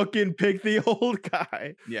 don't fucking pick the old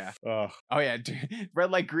guy. Yeah. Ugh. Oh yeah. Dude.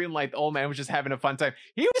 Red light, green light. The old man was just having a fun time.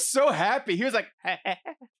 He was so happy. He was like,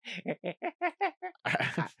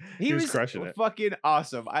 He was crushing it. Fucking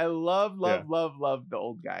awesome. I love the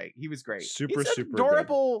old guy. He was great. Super, He's an super good.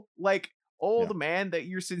 adorable, like old man that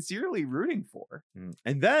you're sincerely rooting for.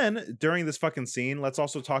 And then during this fucking scene, let's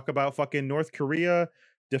also talk about fucking North Korea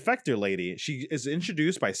defector lady. She is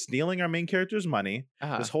introduced by stealing our main character's money.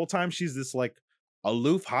 This whole time she's this like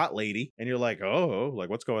aloof hot lady, and you're like, oh, like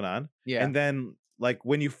what's going on? Yeah. And then like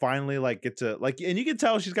when you finally like get to like, and you can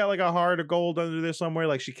tell she's got like a heart of gold under there somewhere,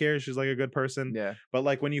 like she cares, she's like a good person. Yeah. But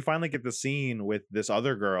like when you finally get the scene with this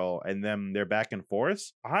other girl and then they're back and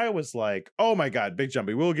forth, I was like, oh my god, big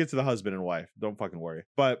jumpy, we'll get to the husband and wife, don't fucking worry.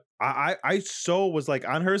 But I so was like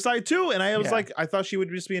on her side too, and I was like, I thought she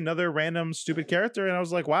would just be another random stupid character, and I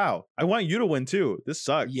was like, wow, I want you to win too. This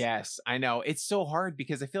sucks. Yes, I know. It's so hard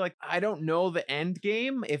because I feel like I don't know the end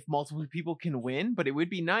game if multiple people can win, but it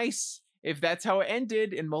would be nice if that's how it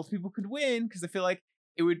ended and multiple people could win, because I feel like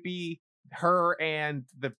it would be her and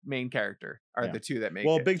the main character are the two that make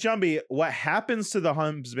well, it. Big Jumpy, what happens to the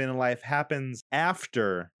husband and wife happens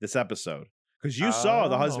after this episode. Because you saw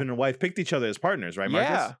the husband and wife picked each other as partners, right,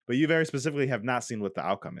 Marcus? Yeah. But you very specifically have not seen what the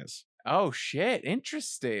outcome is. Oh shit,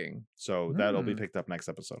 interesting. So that'll be picked up next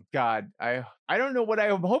episode. God, I don't know what I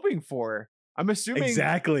am hoping for. I'm assuming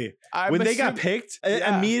exactly I'm when they got picked,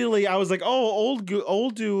 immediately I was like, "Oh, old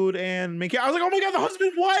dude," and I was like, "Oh my god, the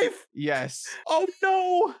husband and wife!" Yes. Oh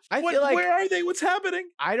no! I feel like, where are they? What's happening?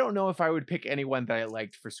 I don't know if I would pick anyone that I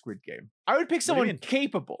liked for Squid Game. I would pick someone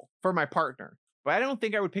capable for my partner, but I don't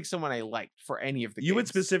think I would pick someone I liked for any of the. You games. would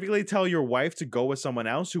specifically tell your wife to go with someone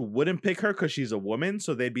else who wouldn't pick her because she's a woman,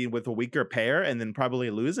 so they'd be with a weaker pair and then probably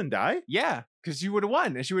lose and die. Yeah, because you would have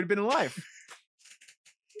won and she would have been alive.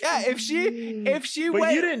 Yeah, if she but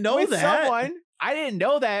went you didn't know with that. someone, I didn't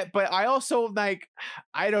know that, but I also like,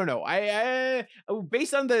 I don't know. I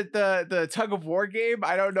based on the tug of war game,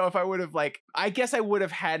 I don't know if I would have like. I guess I would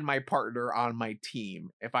have had my partner on my team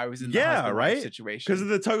if I was in the husband-wife situation. Because of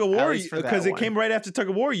the tug of war, because it came right after tug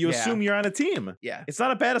of war. You assume you're on a team. Yeah, it's not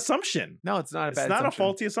a bad assumption. No, it's not a bad. It's not assumption. a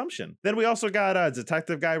faulty assumption. Then we also got a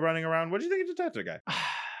detective guy running around. What do you think of detective guy?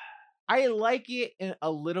 I like it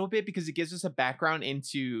a little bit because it gives us a background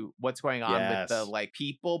into what's going on with the like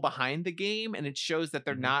people behind the game, and it shows that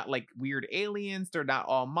they're not like weird aliens, they're not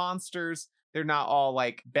all monsters, they're not all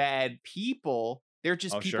like bad people. They're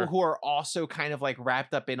just people who are also kind of like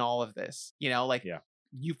wrapped up in all of this, you know, like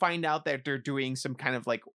you find out that they're doing some kind of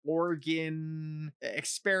like organ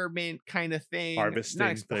experiment kind of thing.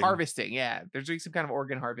 Harvesting. Yeah. They're doing some kind of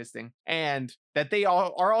organ harvesting, and that they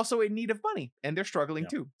all are also in need of money and they're struggling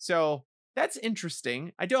too. So that's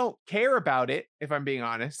interesting. I don't care about it, if I'm being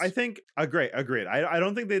honest. I think agreed. I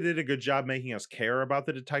don't think they did a good job making us care about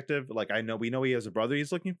the detective. Like we know he has a brother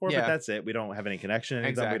he's looking for, but that's it. We don't have any connection.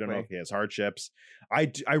 Exactly. We don't know if he has hardships.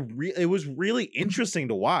 It was really interesting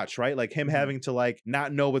to watch, right? Like him having to like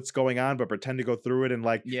not know what's going on, but pretend to go through it. And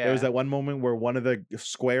like there was that one moment where one of the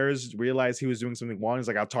squares realized he was doing something wrong. He's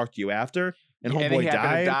like, "I'll talk to you after." and Yeah, homeboy they happen to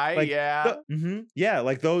died. die, Like, yeah. yeah,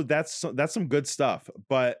 like those. That's some good stuff.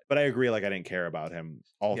 But I agree. Like I didn't care about him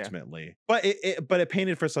ultimately. But it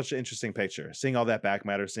painted for such an interesting picture. Seeing all that back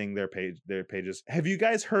matter, seeing their pages. Have you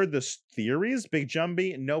guys heard the theories, Big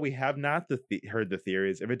Jumbie? No, we have not heard the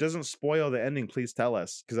theories. If it doesn't spoil the ending, please tell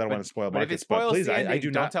us, because I don't want to spoil But if it Marcus. spoils please, the ending, I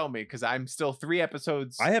do don't not. tell me, because I'm still 3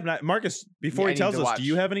 episodes. I have not. Marcus, before I he need tells to us, do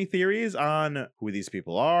you watch. have any theories on who these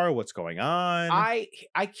people are, what's going on? I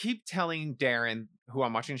keep telling Darren, who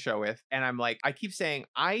I'm watching the show with, and I'm like, I keep saying,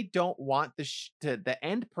 I don't want the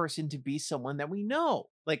end person to be someone that we know.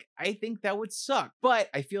 Like, I think that would suck. But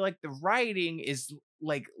I feel like the writing is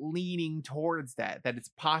like leaning towards that it's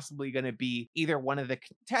possibly going to be either one of the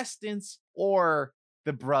contestants or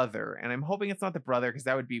the brother. And I'm hoping it's not the brother, because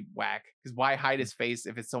that would be whack. Because why hide his face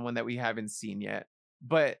if it's someone that we haven't seen yet?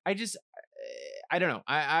 But I don't know.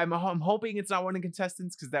 I'm hoping it's not one of the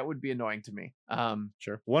contestants, because that would be annoying to me.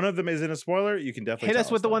 Sure. One of them is in a spoiler. You can definitely Hit tell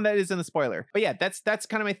us with the then. one that is in the spoiler. But yeah, that's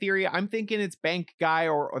kind of my theory. I'm thinking it's bank guy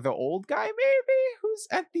or the old guy maybe, who's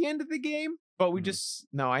at the end of the game. But we just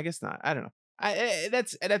no, I guess not. I don't know.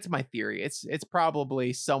 That's my theory. It's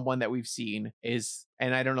probably someone that we've seen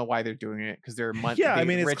and I don't know why they're doing it, because they're Yeah, I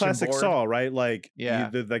mean, it's rich and classic bored. Saul, right? Like, Yeah.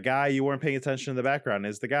 the guy you weren't paying attention in the background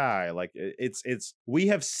is the guy. Like, it's we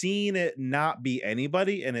have seen it not be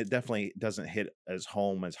anybody, and it definitely doesn't hit as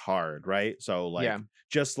home as hard, right? So, like, Yeah.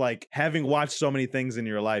 just like having watched so many things in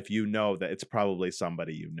your life, you know that it's probably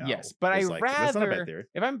somebody you know. Yes, but It's like, that's not a bad rather, theory.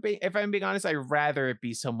 if I'm being honest, I'd rather it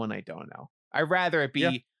be someone I don't know. I'd rather it be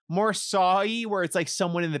Yeah. more Saw-y, where it's like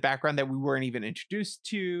someone in the background that we weren't even introduced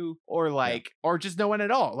to, or like, or just no one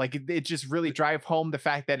at all. Like it just really drive home the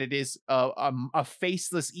fact that it is a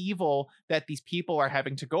faceless evil that these people are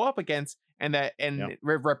having to go up against, and it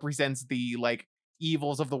represents the like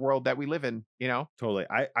evils of the world that we live in. You know, Totally.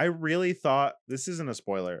 I really thought, this isn't a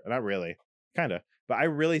spoiler, not really, kind of, but I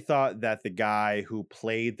really thought that the guy who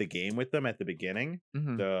played the game with them at the beginning,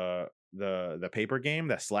 Mhm. the paper game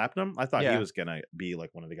that slapped him, I thought Yeah. he was gonna be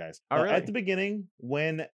like one of the guys. Oh, But really? at the beginning,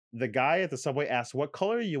 when the guy at the subway asks what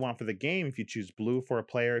color you want for the game, if you choose blue for a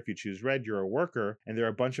player, if you choose red, you're a worker, and there are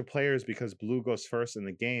a bunch of players because blue goes first in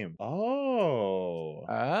the game. Oh,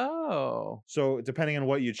 So depending on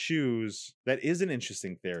what you choose, that is an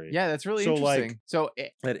interesting theory. yeah, that's really So, like, interesting. So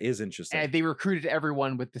That is interesting. and they recruited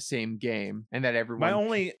everyone with the same game, and that everyone My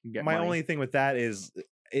only can get my money. only thing with that is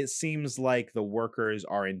it seems like the workers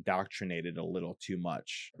are indoctrinated a little too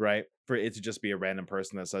much, right? For it to just be a random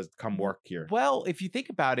person that says, "Come work here." Well, if you think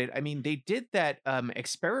about it, I mean, they did that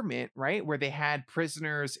experiment, right, where they had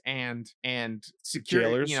prisoners and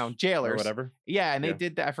security, Jailers, jailers, or whatever. Yeah, and they Yeah.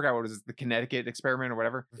 did that. I forgot what it was, the Connecticut experiment or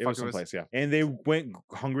whatever. the It fuck was someplace, yeah. And they went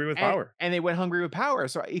hungry with power. And they went hungry with power.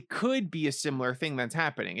 So it could be a similar thing that's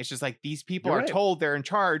happening. It's just like these people You're are right. told they're in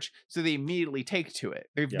charge, so they immediately take to it.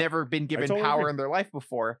 They've Yeah. never been given totally power agree. in their life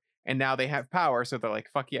before, and now they have power, so they're like,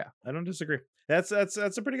 fuck yeah. I don't disagree. That's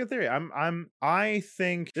a pretty good theory. I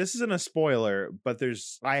think this isn't a spoiler, but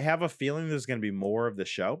I have a feeling there's going to be more of the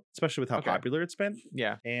show, especially with how Okay. popular it's been.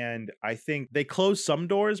 Yeah. And I think they close some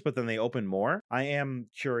doors, but then they open more. I am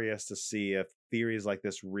curious to see if theories like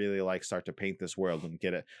this really like start to paint this world and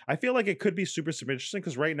get it. I feel like it could be super interesting,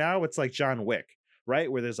 because right now it's like John Wick, right?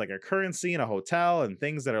 Where there's like a currency in a hotel and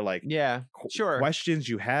things that are like Yeah, sure. questions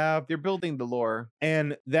you have. They're building the lore.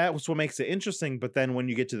 And that's what makes it interesting. But then when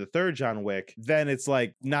you get to the third John Wick, then it's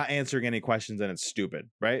like not answering any questions and it's stupid,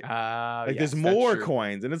 right? Like Yes, there's more that's true.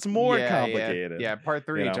 coins and it's more Yeah, complicated. Yeah, part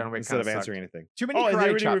 3, John Wick, instead kinda of answering sucked. anything. Too many Oh, and they karate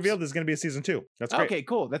already chops. revealed there's going to be a season 2. That's great. Okay,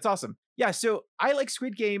 cool. That's awesome. Yeah, so I like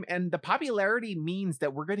Squid Game, and the popularity means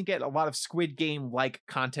that we're going to get a lot of Squid Game-like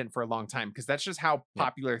content for a long time, because that's just how Yeah.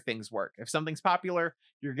 popular things work. If something's popular,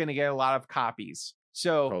 you're going to get a lot of copies.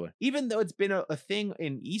 So Totally. even though it's been a thing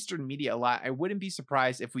in Eastern media a lot, I wouldn't be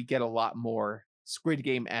surprised if we get a lot more Squid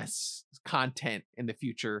Game-esque content in the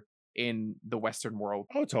future in the Western world.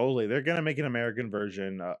 Oh, totally. They're going to make an American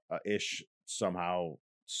version ish somehow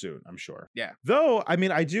soon, I'm sure. Yeah. Though, I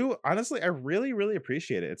mean, I do honestly, I really, really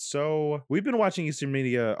appreciate it. It's so we've been watching Eastern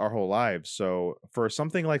media our whole lives. So for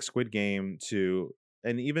something like Squid Game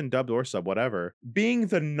and even dubbed or sub, whatever, being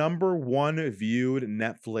the #1 viewed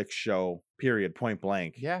Netflix show, period, point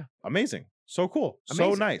blank. Yeah. Amazing. So cool. So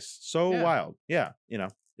Amazing. nice. So Yeah. wild. Yeah.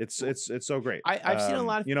 It's so great. I've seen a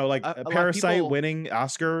lot of like a lot of Parasite people- winning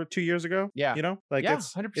Oscar 2 years ago. Yeah. Like Yeah,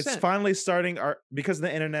 it's 100%. finally starting because of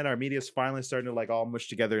the internet, our media is finally starting to like all mush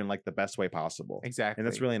together in like the best way possible. Exactly. And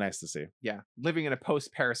that's really nice to see. yeah. Living in a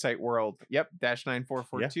post-Parasite world. Yep.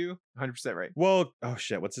 -9442. 100% right. Well, oh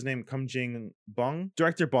shit, what's his name? Kum Jing Bong?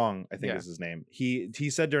 Director Bong, I think Yeah. is his name. He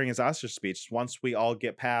said during his Oscar speech, once we all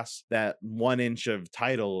get past that 1 inch of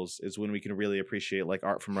titles is when we can really appreciate like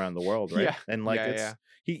art from around the world, right? Yeah. And like Yeah, it's yeah.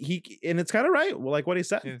 he and it's kind of right, like what he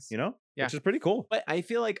said, Yes. which is pretty cool. But I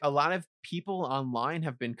feel like a lot of people online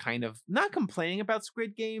have been kind of not complaining about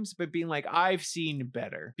Squid Games, but being like, I've seen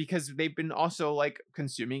better, because they've been also like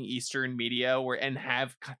consuming Eastern media and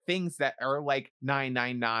have things that are like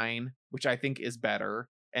 999, which I think is better.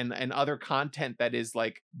 And other content that is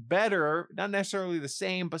like better, not necessarily the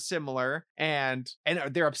same, but similar. And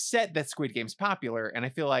they're upset that Squid Game's popular. And I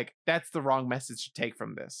feel like that's the wrong message to take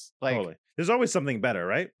from this. Like, Totally. There's always something better,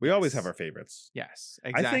 right? We always have Yes. our favorites. yes, I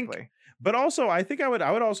exactly. think, but also I think I would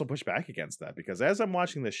also push back against that, because as I'm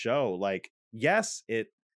watching the show, like, yes, it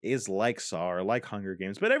is like Saw or like Hunger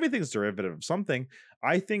Games, but everything's derivative of something.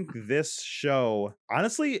 I think this show,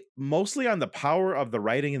 honestly, mostly on the power of the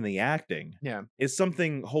writing and the acting, Yeah. is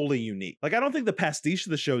something wholly unique. Like, I don't think the pastiche of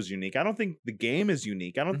the show is unique. I don't think the game is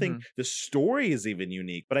unique. I don't think the story is even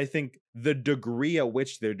unique. But I think the degree at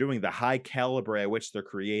which they're doing, the high caliber at which they're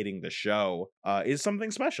creating the show, is something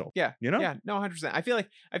special. Yeah. You know? Yeah, no, 100%. I feel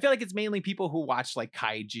like it's mainly people who watch like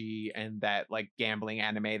Kaiji and that like gambling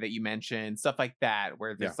anime that you mentioned, stuff like that,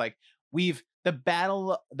 where there's like the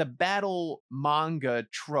battle manga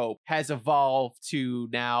trope has evolved to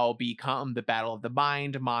now become the Battle of the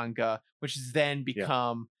Mind manga, which has then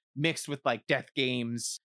become mixed with like Death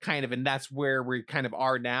Games kind of, and that's where we kind of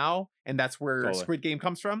are now, and that's where Totally. Squid Game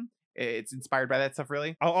comes from. It's inspired by that stuff,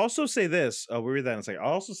 really. I'll also say this. We'll read that in a second.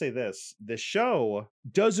 I'll also say this. The show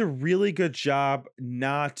does a really good job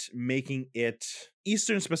not making it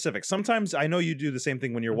Eastern specific. Sometimes I know you do the same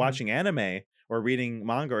thing when you're watching anime or reading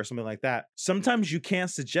manga or something like that. Sometimes you can't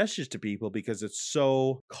suggest it to people because it's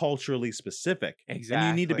so culturally specific. Exactly.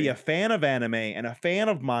 And you need to be a fan of anime and a fan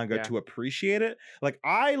of manga to appreciate it. Like,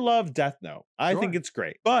 I love Death Note. I think it's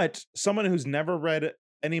great. But someone who's never read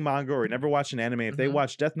any manga or never watched an anime, if they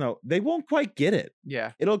watch Death Note, they won't quite get it.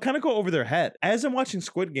 Yeah. It'll kind of go over their head. As I'm watching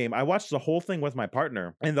Squid Game, I watched the whole thing with my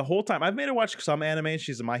partner, and the whole time I've made her watch some anime.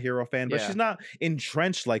 She's a My Hero fan, but she's not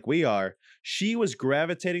entrenched like we are. She was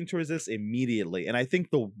gravitating towards this immediately. And I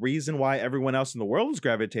think the reason why everyone else in the world is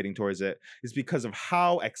gravitating towards it is because of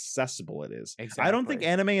how accessible it is. Exactly. I don't think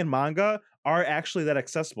anime and manga are actually that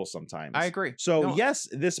accessible sometimes. I agree. So No. yes,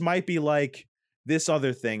 this might be like this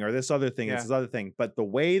other thing or this other thing, Yeah. this other thing, but the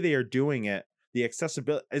way they are doing it, the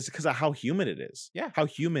accessibility is because of how human it is. Yeah. How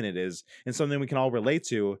human it is, and something we can all relate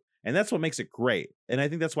to. And that's what makes it great. And I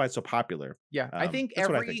think that's why it's so popular. Yeah, I think that's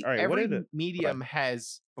what I every think. All right, what every is it? medium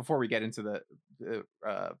has, before we get into the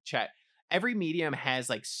chat, every medium has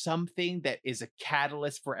like something that is a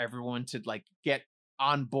catalyst for everyone to like get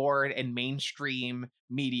on board, and mainstream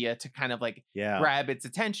media to kind of like grab its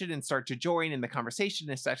attention and start to join in the conversation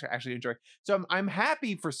and start to actually enjoy. So I'm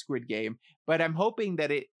happy for Squid Game, but I'm hoping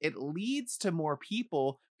that it leads to more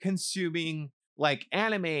people consuming like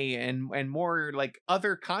anime and more like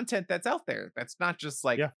other content that's out there that's not just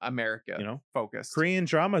like America focused. Korean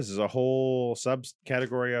dramas is a whole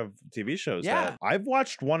subcategory of TV shows that I've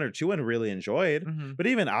watched 1 or 2 and really enjoyed. But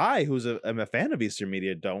even I, who's am a fan of Eastern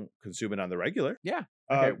media, don't consume it on the regular. Yeah.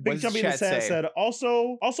 Okay, Big what does Jumpy chat say? said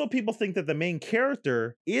also people think that the main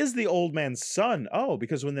character is the old man's son. Oh,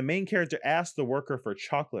 because when the main character asked the worker for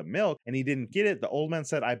chocolate milk and he didn't get it, the old man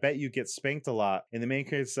said, "I bet you get spanked a lot." And the main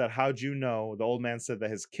character said, "How'd you know?" The old man said that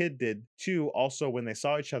his kid did too. Also, when they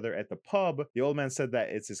saw each other at the pub, the old man said that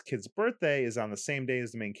it's his kid's birthday is on the same day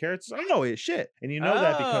as the main character. Oh, it's shit. And you know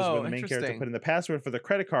that because when the main character interesting. put in the password for the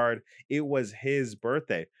credit card, it was his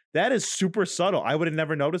birthday. That is super subtle. I would have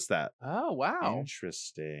never noticed that. Oh, wow.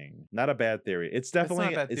 Interesting. Not a bad theory. It's not a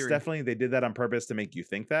definitely bad theory. definitely they did that on purpose to make you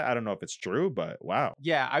think that. I don't know if it's true, but wow.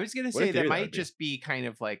 Yeah, I was gonna What a say theory that that might would be. just be kind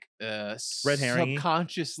of like Red herring-y?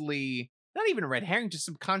 subconsciously, not even a red herring, just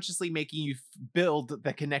subconsciously making you build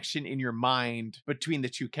the connection in your mind between the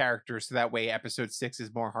two characters, so that way episode 6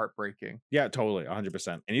 is more heartbreaking. Yeah, totally,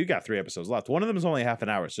 100%. And you got 3 episodes left. One of them is only half an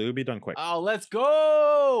hour, so you'll be done quick. Oh, let's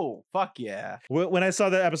go! Fuck yeah! When I saw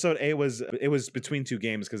that episode 8 it was between 2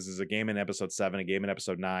 games because there's a game in episode 7, a game in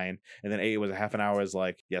episode 9, and then 8 was a half an hour. Is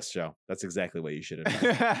like, yes, Joe, that's exactly what you should have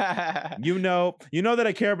done. you know that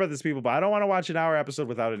I care about these people, but I don't want to watch an hour episode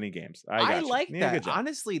without any games. I like Yeah, that. good job.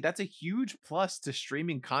 Honestly, that's a huge huge plus to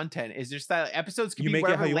streaming content is just that episodes can You be make it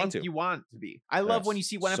whatever how you want length to. you want to be. I love when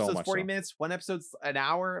Yes, you see one so episode's much 40 so. minutes, one episode's an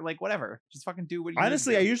hour, like whatever. Just fucking do what you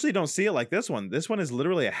Honestly, I need to do. usually don't see it like this one. This one is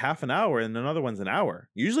literally a half an hour and another one's an hour.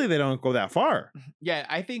 Usually they don't go that far. Yeah,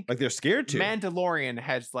 I think Like they're scared to. Mandalorian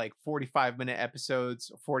has like 45-minute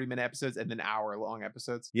episodes, 40-minute episodes, and then hour-long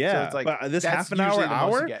episodes. So Yeah, it's like but this that's half an usually hour, the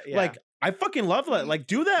most you hour, get, yeah. like I fucking love that. Like,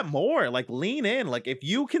 do that more. Like, lean in. Like, if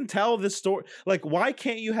you can tell this story, like, why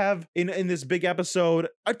can't you have in this big episode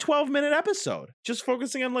a 12-minute episode, just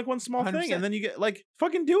focusing on like one small thing, 100%. and then you get like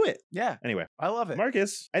fucking do it. Yeah, Anyway, I love it.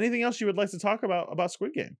 Marcus, anything else you would like to talk about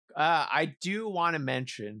Squid Game? I do want to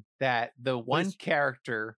mention that the one Please.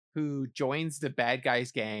 character who joins the bad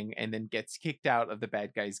guys gang and then gets kicked out of the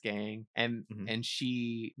bad guys gang and Mhm. and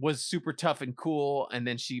she was super tough and cool and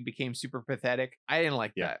then she became super pathetic. I didn't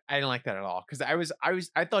like Yeah. that. I didn't like that at all because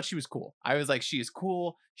I thought she was cool. I was like, she is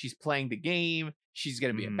cool. She's playing the game. She's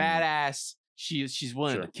gonna be a Mm. badass. She's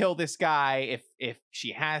willing Sure. to kill this guy if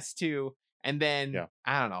she has to. And then Yeah.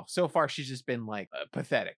 I don't know. So far, she's just been like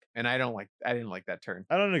pathetic, and I didn't like that turn.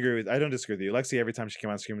 I don't disagree with you. Lexi, every time she came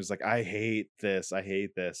on screen, was like, I hate this. I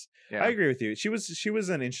hate this. Yeah. I agree with you. She was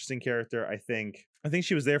an interesting character. I think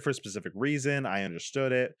she was there for a specific reason. I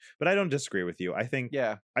understood it, but I don't disagree with you. I think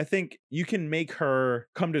you can make her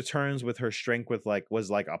come to terms with her strength with was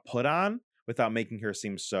like a put on without making her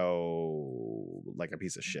seem so like a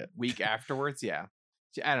piece of shit. Week afterwards, yeah.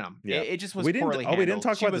 I don't know. Yeah. It just was we poorly didn't. Oh, we didn't handled.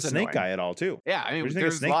 talk She about the was snake annoying. guy at all, too. Yeah, I mean, What do you think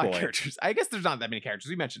of there's a Snake lot Boy? of characters. I guess there's not that many characters.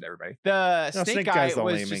 We mentioned everybody. The No, snake Snake guy Guy's the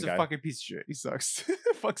was only just main a guy. fucking piece of shit. He sucks.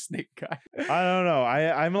 Fuck Snake Guy. I don't know.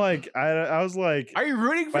 I'm like, I was like, Are you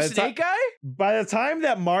rooting for By the Snake Guy? by the time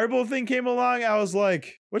that marble thing came along, I was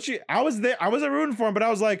like, I was there. I wasn't rooting for him, but I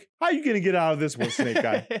was like, how are you going to get out of this one, Snake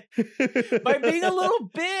Guy? By being a little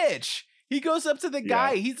bitch. He goes up to the Yeah.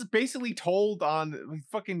 guy. He's basically told on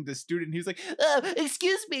fucking the student. He's like,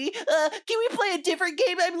 excuse me, can we play a different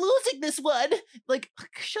game? I'm losing this one. Like,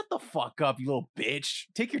 shut the fuck up, you little bitch.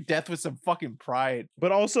 Take your death with some fucking pride.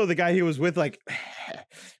 But also the guy he was with, like,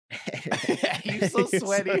 He was so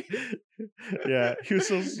sweaty. Yeah, he was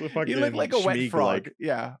so fucking. He looked like a wet schmeeg-like. frog.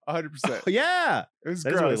 Yeah, 100%. Yeah, It was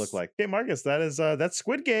that's gross. what he looked like. Okay, Marcus, that's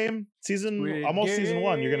Squid Game Squid almost season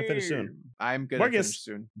 1. You're gonna finish soon. Game. I'm gonna Marcus. finish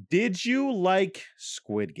soon. Did you like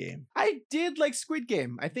Squid Game? I did like Squid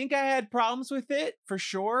Game. I think I had problems with it for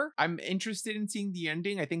sure. I'm interested in seeing the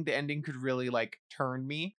ending. I think the ending could really like turn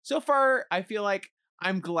me. So far, I feel like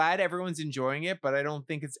I'm glad everyone's enjoying it, but I don't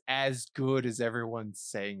think it's as good as everyone's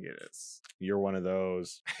saying it is. You're one of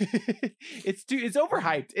those. It's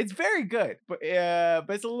overhyped. It's very good, but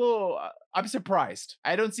it's a little. I'm surprised.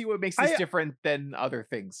 I don't see what makes this different than other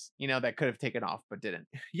things, that could have taken off but didn't.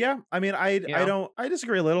 Yeah, I mean, I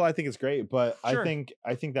disagree a little. I think it's great, but Sure.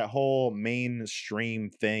 I think that whole mainstream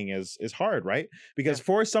thing is hard, right? Because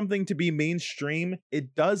for something to be mainstream,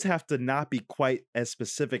 it does have to not be quite as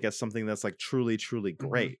specific as something that's like truly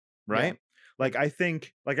great, right? Like I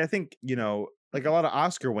think like a lot of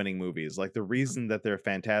Oscar winning movies, like the reason that they're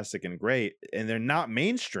fantastic and great and they're not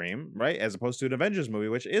mainstream, right? As opposed to an Avengers movie,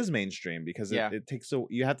 which is mainstream because it takes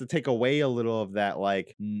you have to take away a little of that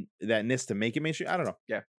like that ness to make it mainstream. I don't know.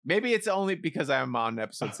 Yeah. Maybe it's only because I'm on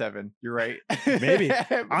episode 7. You're right. Maybe.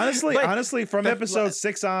 Honestly, from the episode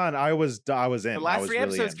 6 on, I was in. The last 3 really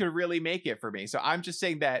episodes in. could really make it for me. So I'm just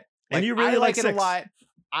saying that. And you really I like it a 6. lot.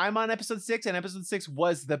 I'm on episode 6, and episode 6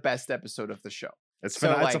 was the best episode of the show. It's So,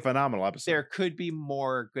 a phenomenal episode. There could be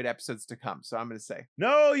more good episodes to come. So I'm going to say.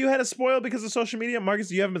 No, you had to spoil because of social media. Marcus,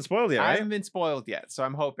 you haven't been spoiled yet, I right? haven't been spoiled yet. So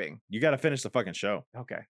I'm hoping. You got to finish the fucking show.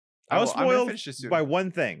 Okay. I was I'm gonna spoiled finish this soon. by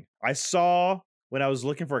one thing. I saw when I was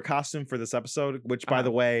looking for a costume for this episode, which, by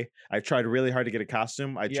the way, I tried really hard to get a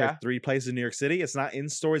costume. I checked 3 places in New York City. It's not in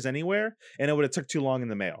stores anywhere, and it would have took too long in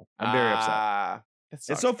the mail. I'm very upset.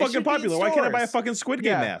 It's so fucking popular. Why can't I buy a fucking Squid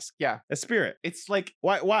Game mask? Yeah. A Spirit. It's like,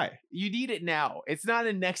 Why? you need it now. It's not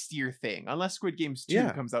a next year thing, unless Squid Games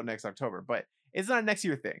 2 comes out next October. But it's not a next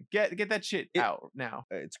year thing. Get that shit out now.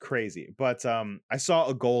 It's crazy. But I saw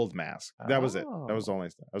a gold mask. That was it. That was the Oh. only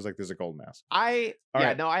thing. I was like, there's a gold mask. I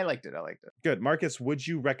right. liked it. I liked it. Good. Marcus, would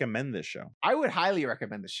you recommend this show? I would highly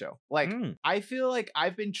recommend the show. Like, Mm. I feel like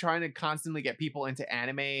I've been trying to constantly get people into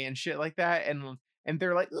anime and shit like that, and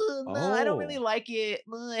they're like, no, I don't really like it.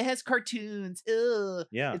 It has cartoons. Ugh.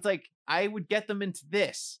 Yeah. It's like I would get them into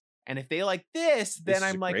this, and if they like this, then This is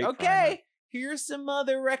I'm a like, great okay, primer. here's some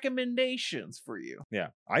other recommendations for you. Yeah.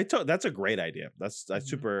 That's a great idea. I Mhm.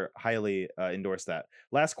 super highly endorse that.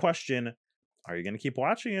 Last question. Are you going to keep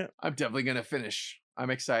watching it? I'm definitely gonna finish. I'm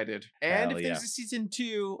excited. And Hell if there's yeah. a season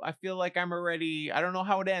 2, I feel like I'm already, I don't know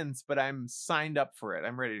how it ends, but I'm signed up for it.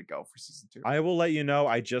 I'm ready to go for season 2. I will let you know.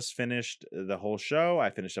 I just finished the whole show. I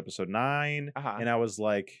finished episode 9, Uh-huh. and I was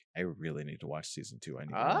like, I really need to watch season 2. I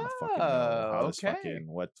want to fucking know how this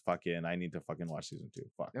I need to fucking watch season 2.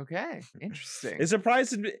 Fuck. Okay. Interesting. It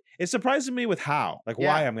surprised me with how, like,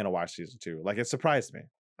 why I'm gonna watch season 2. Like, it surprised me.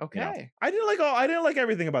 Okay. You know? I didn't like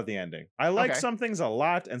everything about the ending. I liked Okay. some things a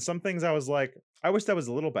lot, and some things I was like, I wish that was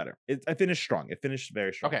a little better. I finished strong. It finished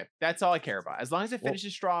very strong. Okay, that's all I care about. As long as it Well-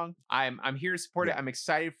 finishes strong, I'm here to support it. Yeah. I'm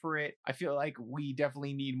excited for it. I feel like we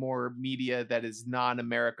definitely need more media that is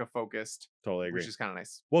non-America focused, Totally agree. which is kind of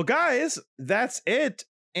nice. Well, guys, that's it.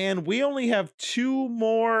 And we only have 2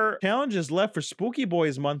 more challenges left for Spooky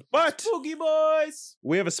Boys month, but Spooky boys.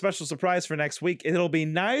 we have a special surprise for next week. It'll be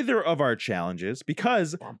neither of our challenges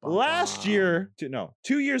because Bum, bum, last bum. year,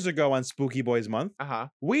 2 years ago on Spooky Boys month, Uh-huh.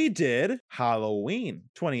 we did Halloween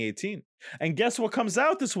 2018. And guess what comes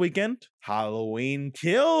out this weekend? Halloween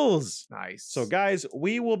Kills. Nice. So, guys,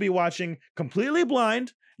 we will be watching completely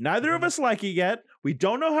blind. Neither of us like it yet. We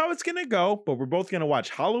don't know how it's going to go, but we're both going to watch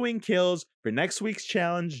Halloween Kills for next week's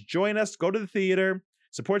challenge. Join us. Go to the theater.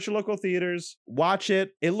 Support your local theaters. Watch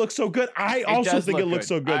it. It looks so good. I also does think it look looks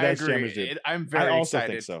so good. I That's agree. Jammers did. I'm very I also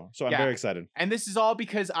excited. think so. So I'm Yeah. very excited. And this is all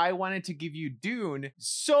because I wanted to give you Dune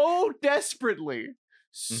so desperately.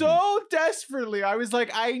 Mm-hmm. So desperately. I was like,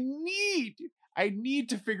 I need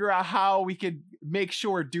to figure out how we could make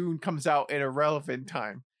sure Dune comes out in a relevant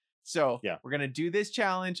time. So Yeah. we're going to do this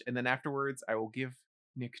challenge. And then afterwards, I will give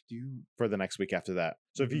Nick Dune. For the next week after that.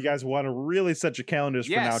 So if you guys want to really set your calendars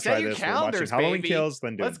for Yeah, now, set try your this. We're watching calendars, Halloween baby. Kills,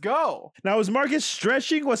 then Dune. Let's go. Now, is Marcus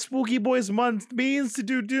stretching what Spooky Boys month means to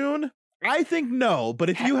do Dune? I think no,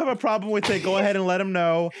 but if you have a problem with it, go ahead and let him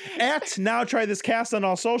know. At Now Try This Cast on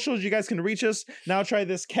all socials. You guys can reach us. Now Try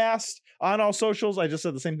This Cast on all socials. I just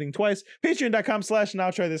said the same thing twice.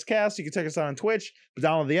 Patreon.com/Now Try This Cast. You can check us out on Twitch.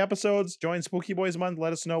 Download the episodes. Join Spooky Boys month.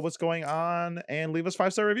 Let us know what's going on and leave us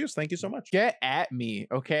 5-star reviews. Thank you so much. Get at me,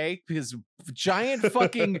 okay? Because giant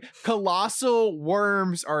fucking colossal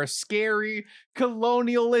worms are scary.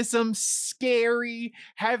 Colonialism, scary.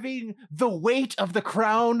 Having the weight of the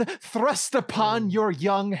crown thrust upon your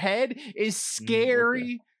young head is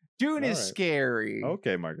scary. Dune is Alright. scary.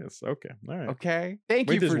 Okay, Marcus. Okay. All right. Okay. Thank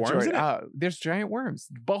Wait, you there's for worms in joining. it? There's giant worms,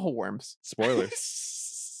 butthole worms.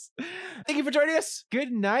 Spoilers. Thank you for joining us.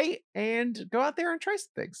 Good night, and go out there and try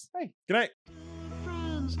some things. Bye. Good night.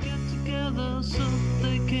 Friends get together so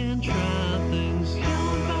they can try things.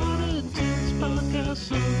 Yell about it, it's podcast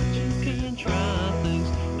so that you can try things.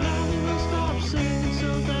 Now we will stop singing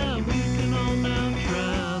so that we can all now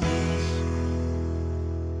try this.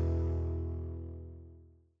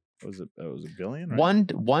 Was it billion? Right?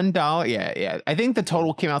 $1. Yeah. I think the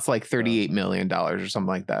total came out to like $38 million or something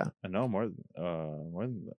like that. No, more than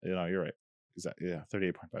you're right. Exactly. Yeah,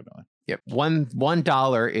 38.5 million. Yep.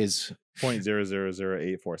 $1 is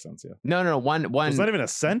 0.00084 cents. Yeah. no one It's not even a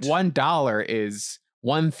cent. $1 is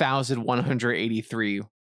 1,183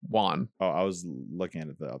 won. Oh, I was looking at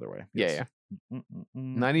it the other way. Yeah.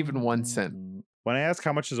 Not even 1 cent. When I ask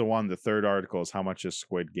how much is a one, the third article is how much is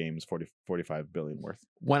Squid Game's 45 billion worth.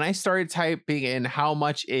 When I started typing in how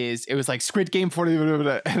much is, it was like Squid Game 40,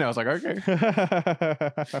 and I was like, okay.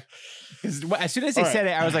 'Cause as soon as they All right. said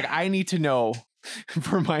it, I was like, I need to know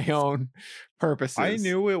for my own purposes. I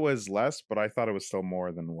knew it was less, but I thought it was still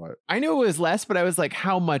more than what. I knew it was less, but I was like,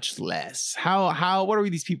 how much less? What are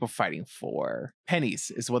these people fighting for?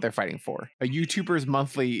 Pennies is what they're fighting for. A YouTuber's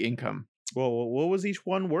monthly income. Well, what was each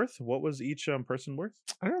one worth? What was each person worth?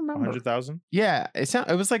 I don't remember. 100,000? Yeah,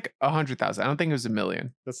 it was like 100,000. I don't think it was a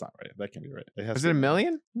million. That's not right. That can't be right. It has Was to it a be-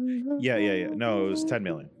 million? Yeah. No, it was 10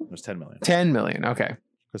 million. It was 10 million. 10 million. Okay.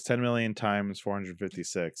 Because 10 million times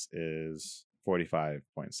 456 is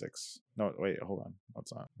 45.6. No, wait, hold on.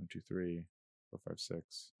 That's not 1, 2, 3, 4, 5,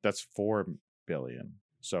 6. That's 4 billion.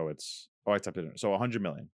 So it's I typed it in. So 100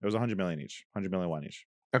 million. It was 100 million each. 100 million won each.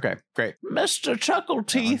 Okay, great. Mr. Chuckle 100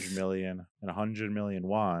 Teeth. million and 100 million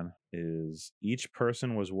won is each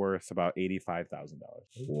person was worth about $85,000.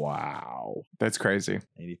 Wow. That's crazy.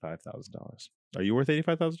 $85,000. Are you worth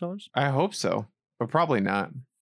 $85,000? I hope so, but probably not.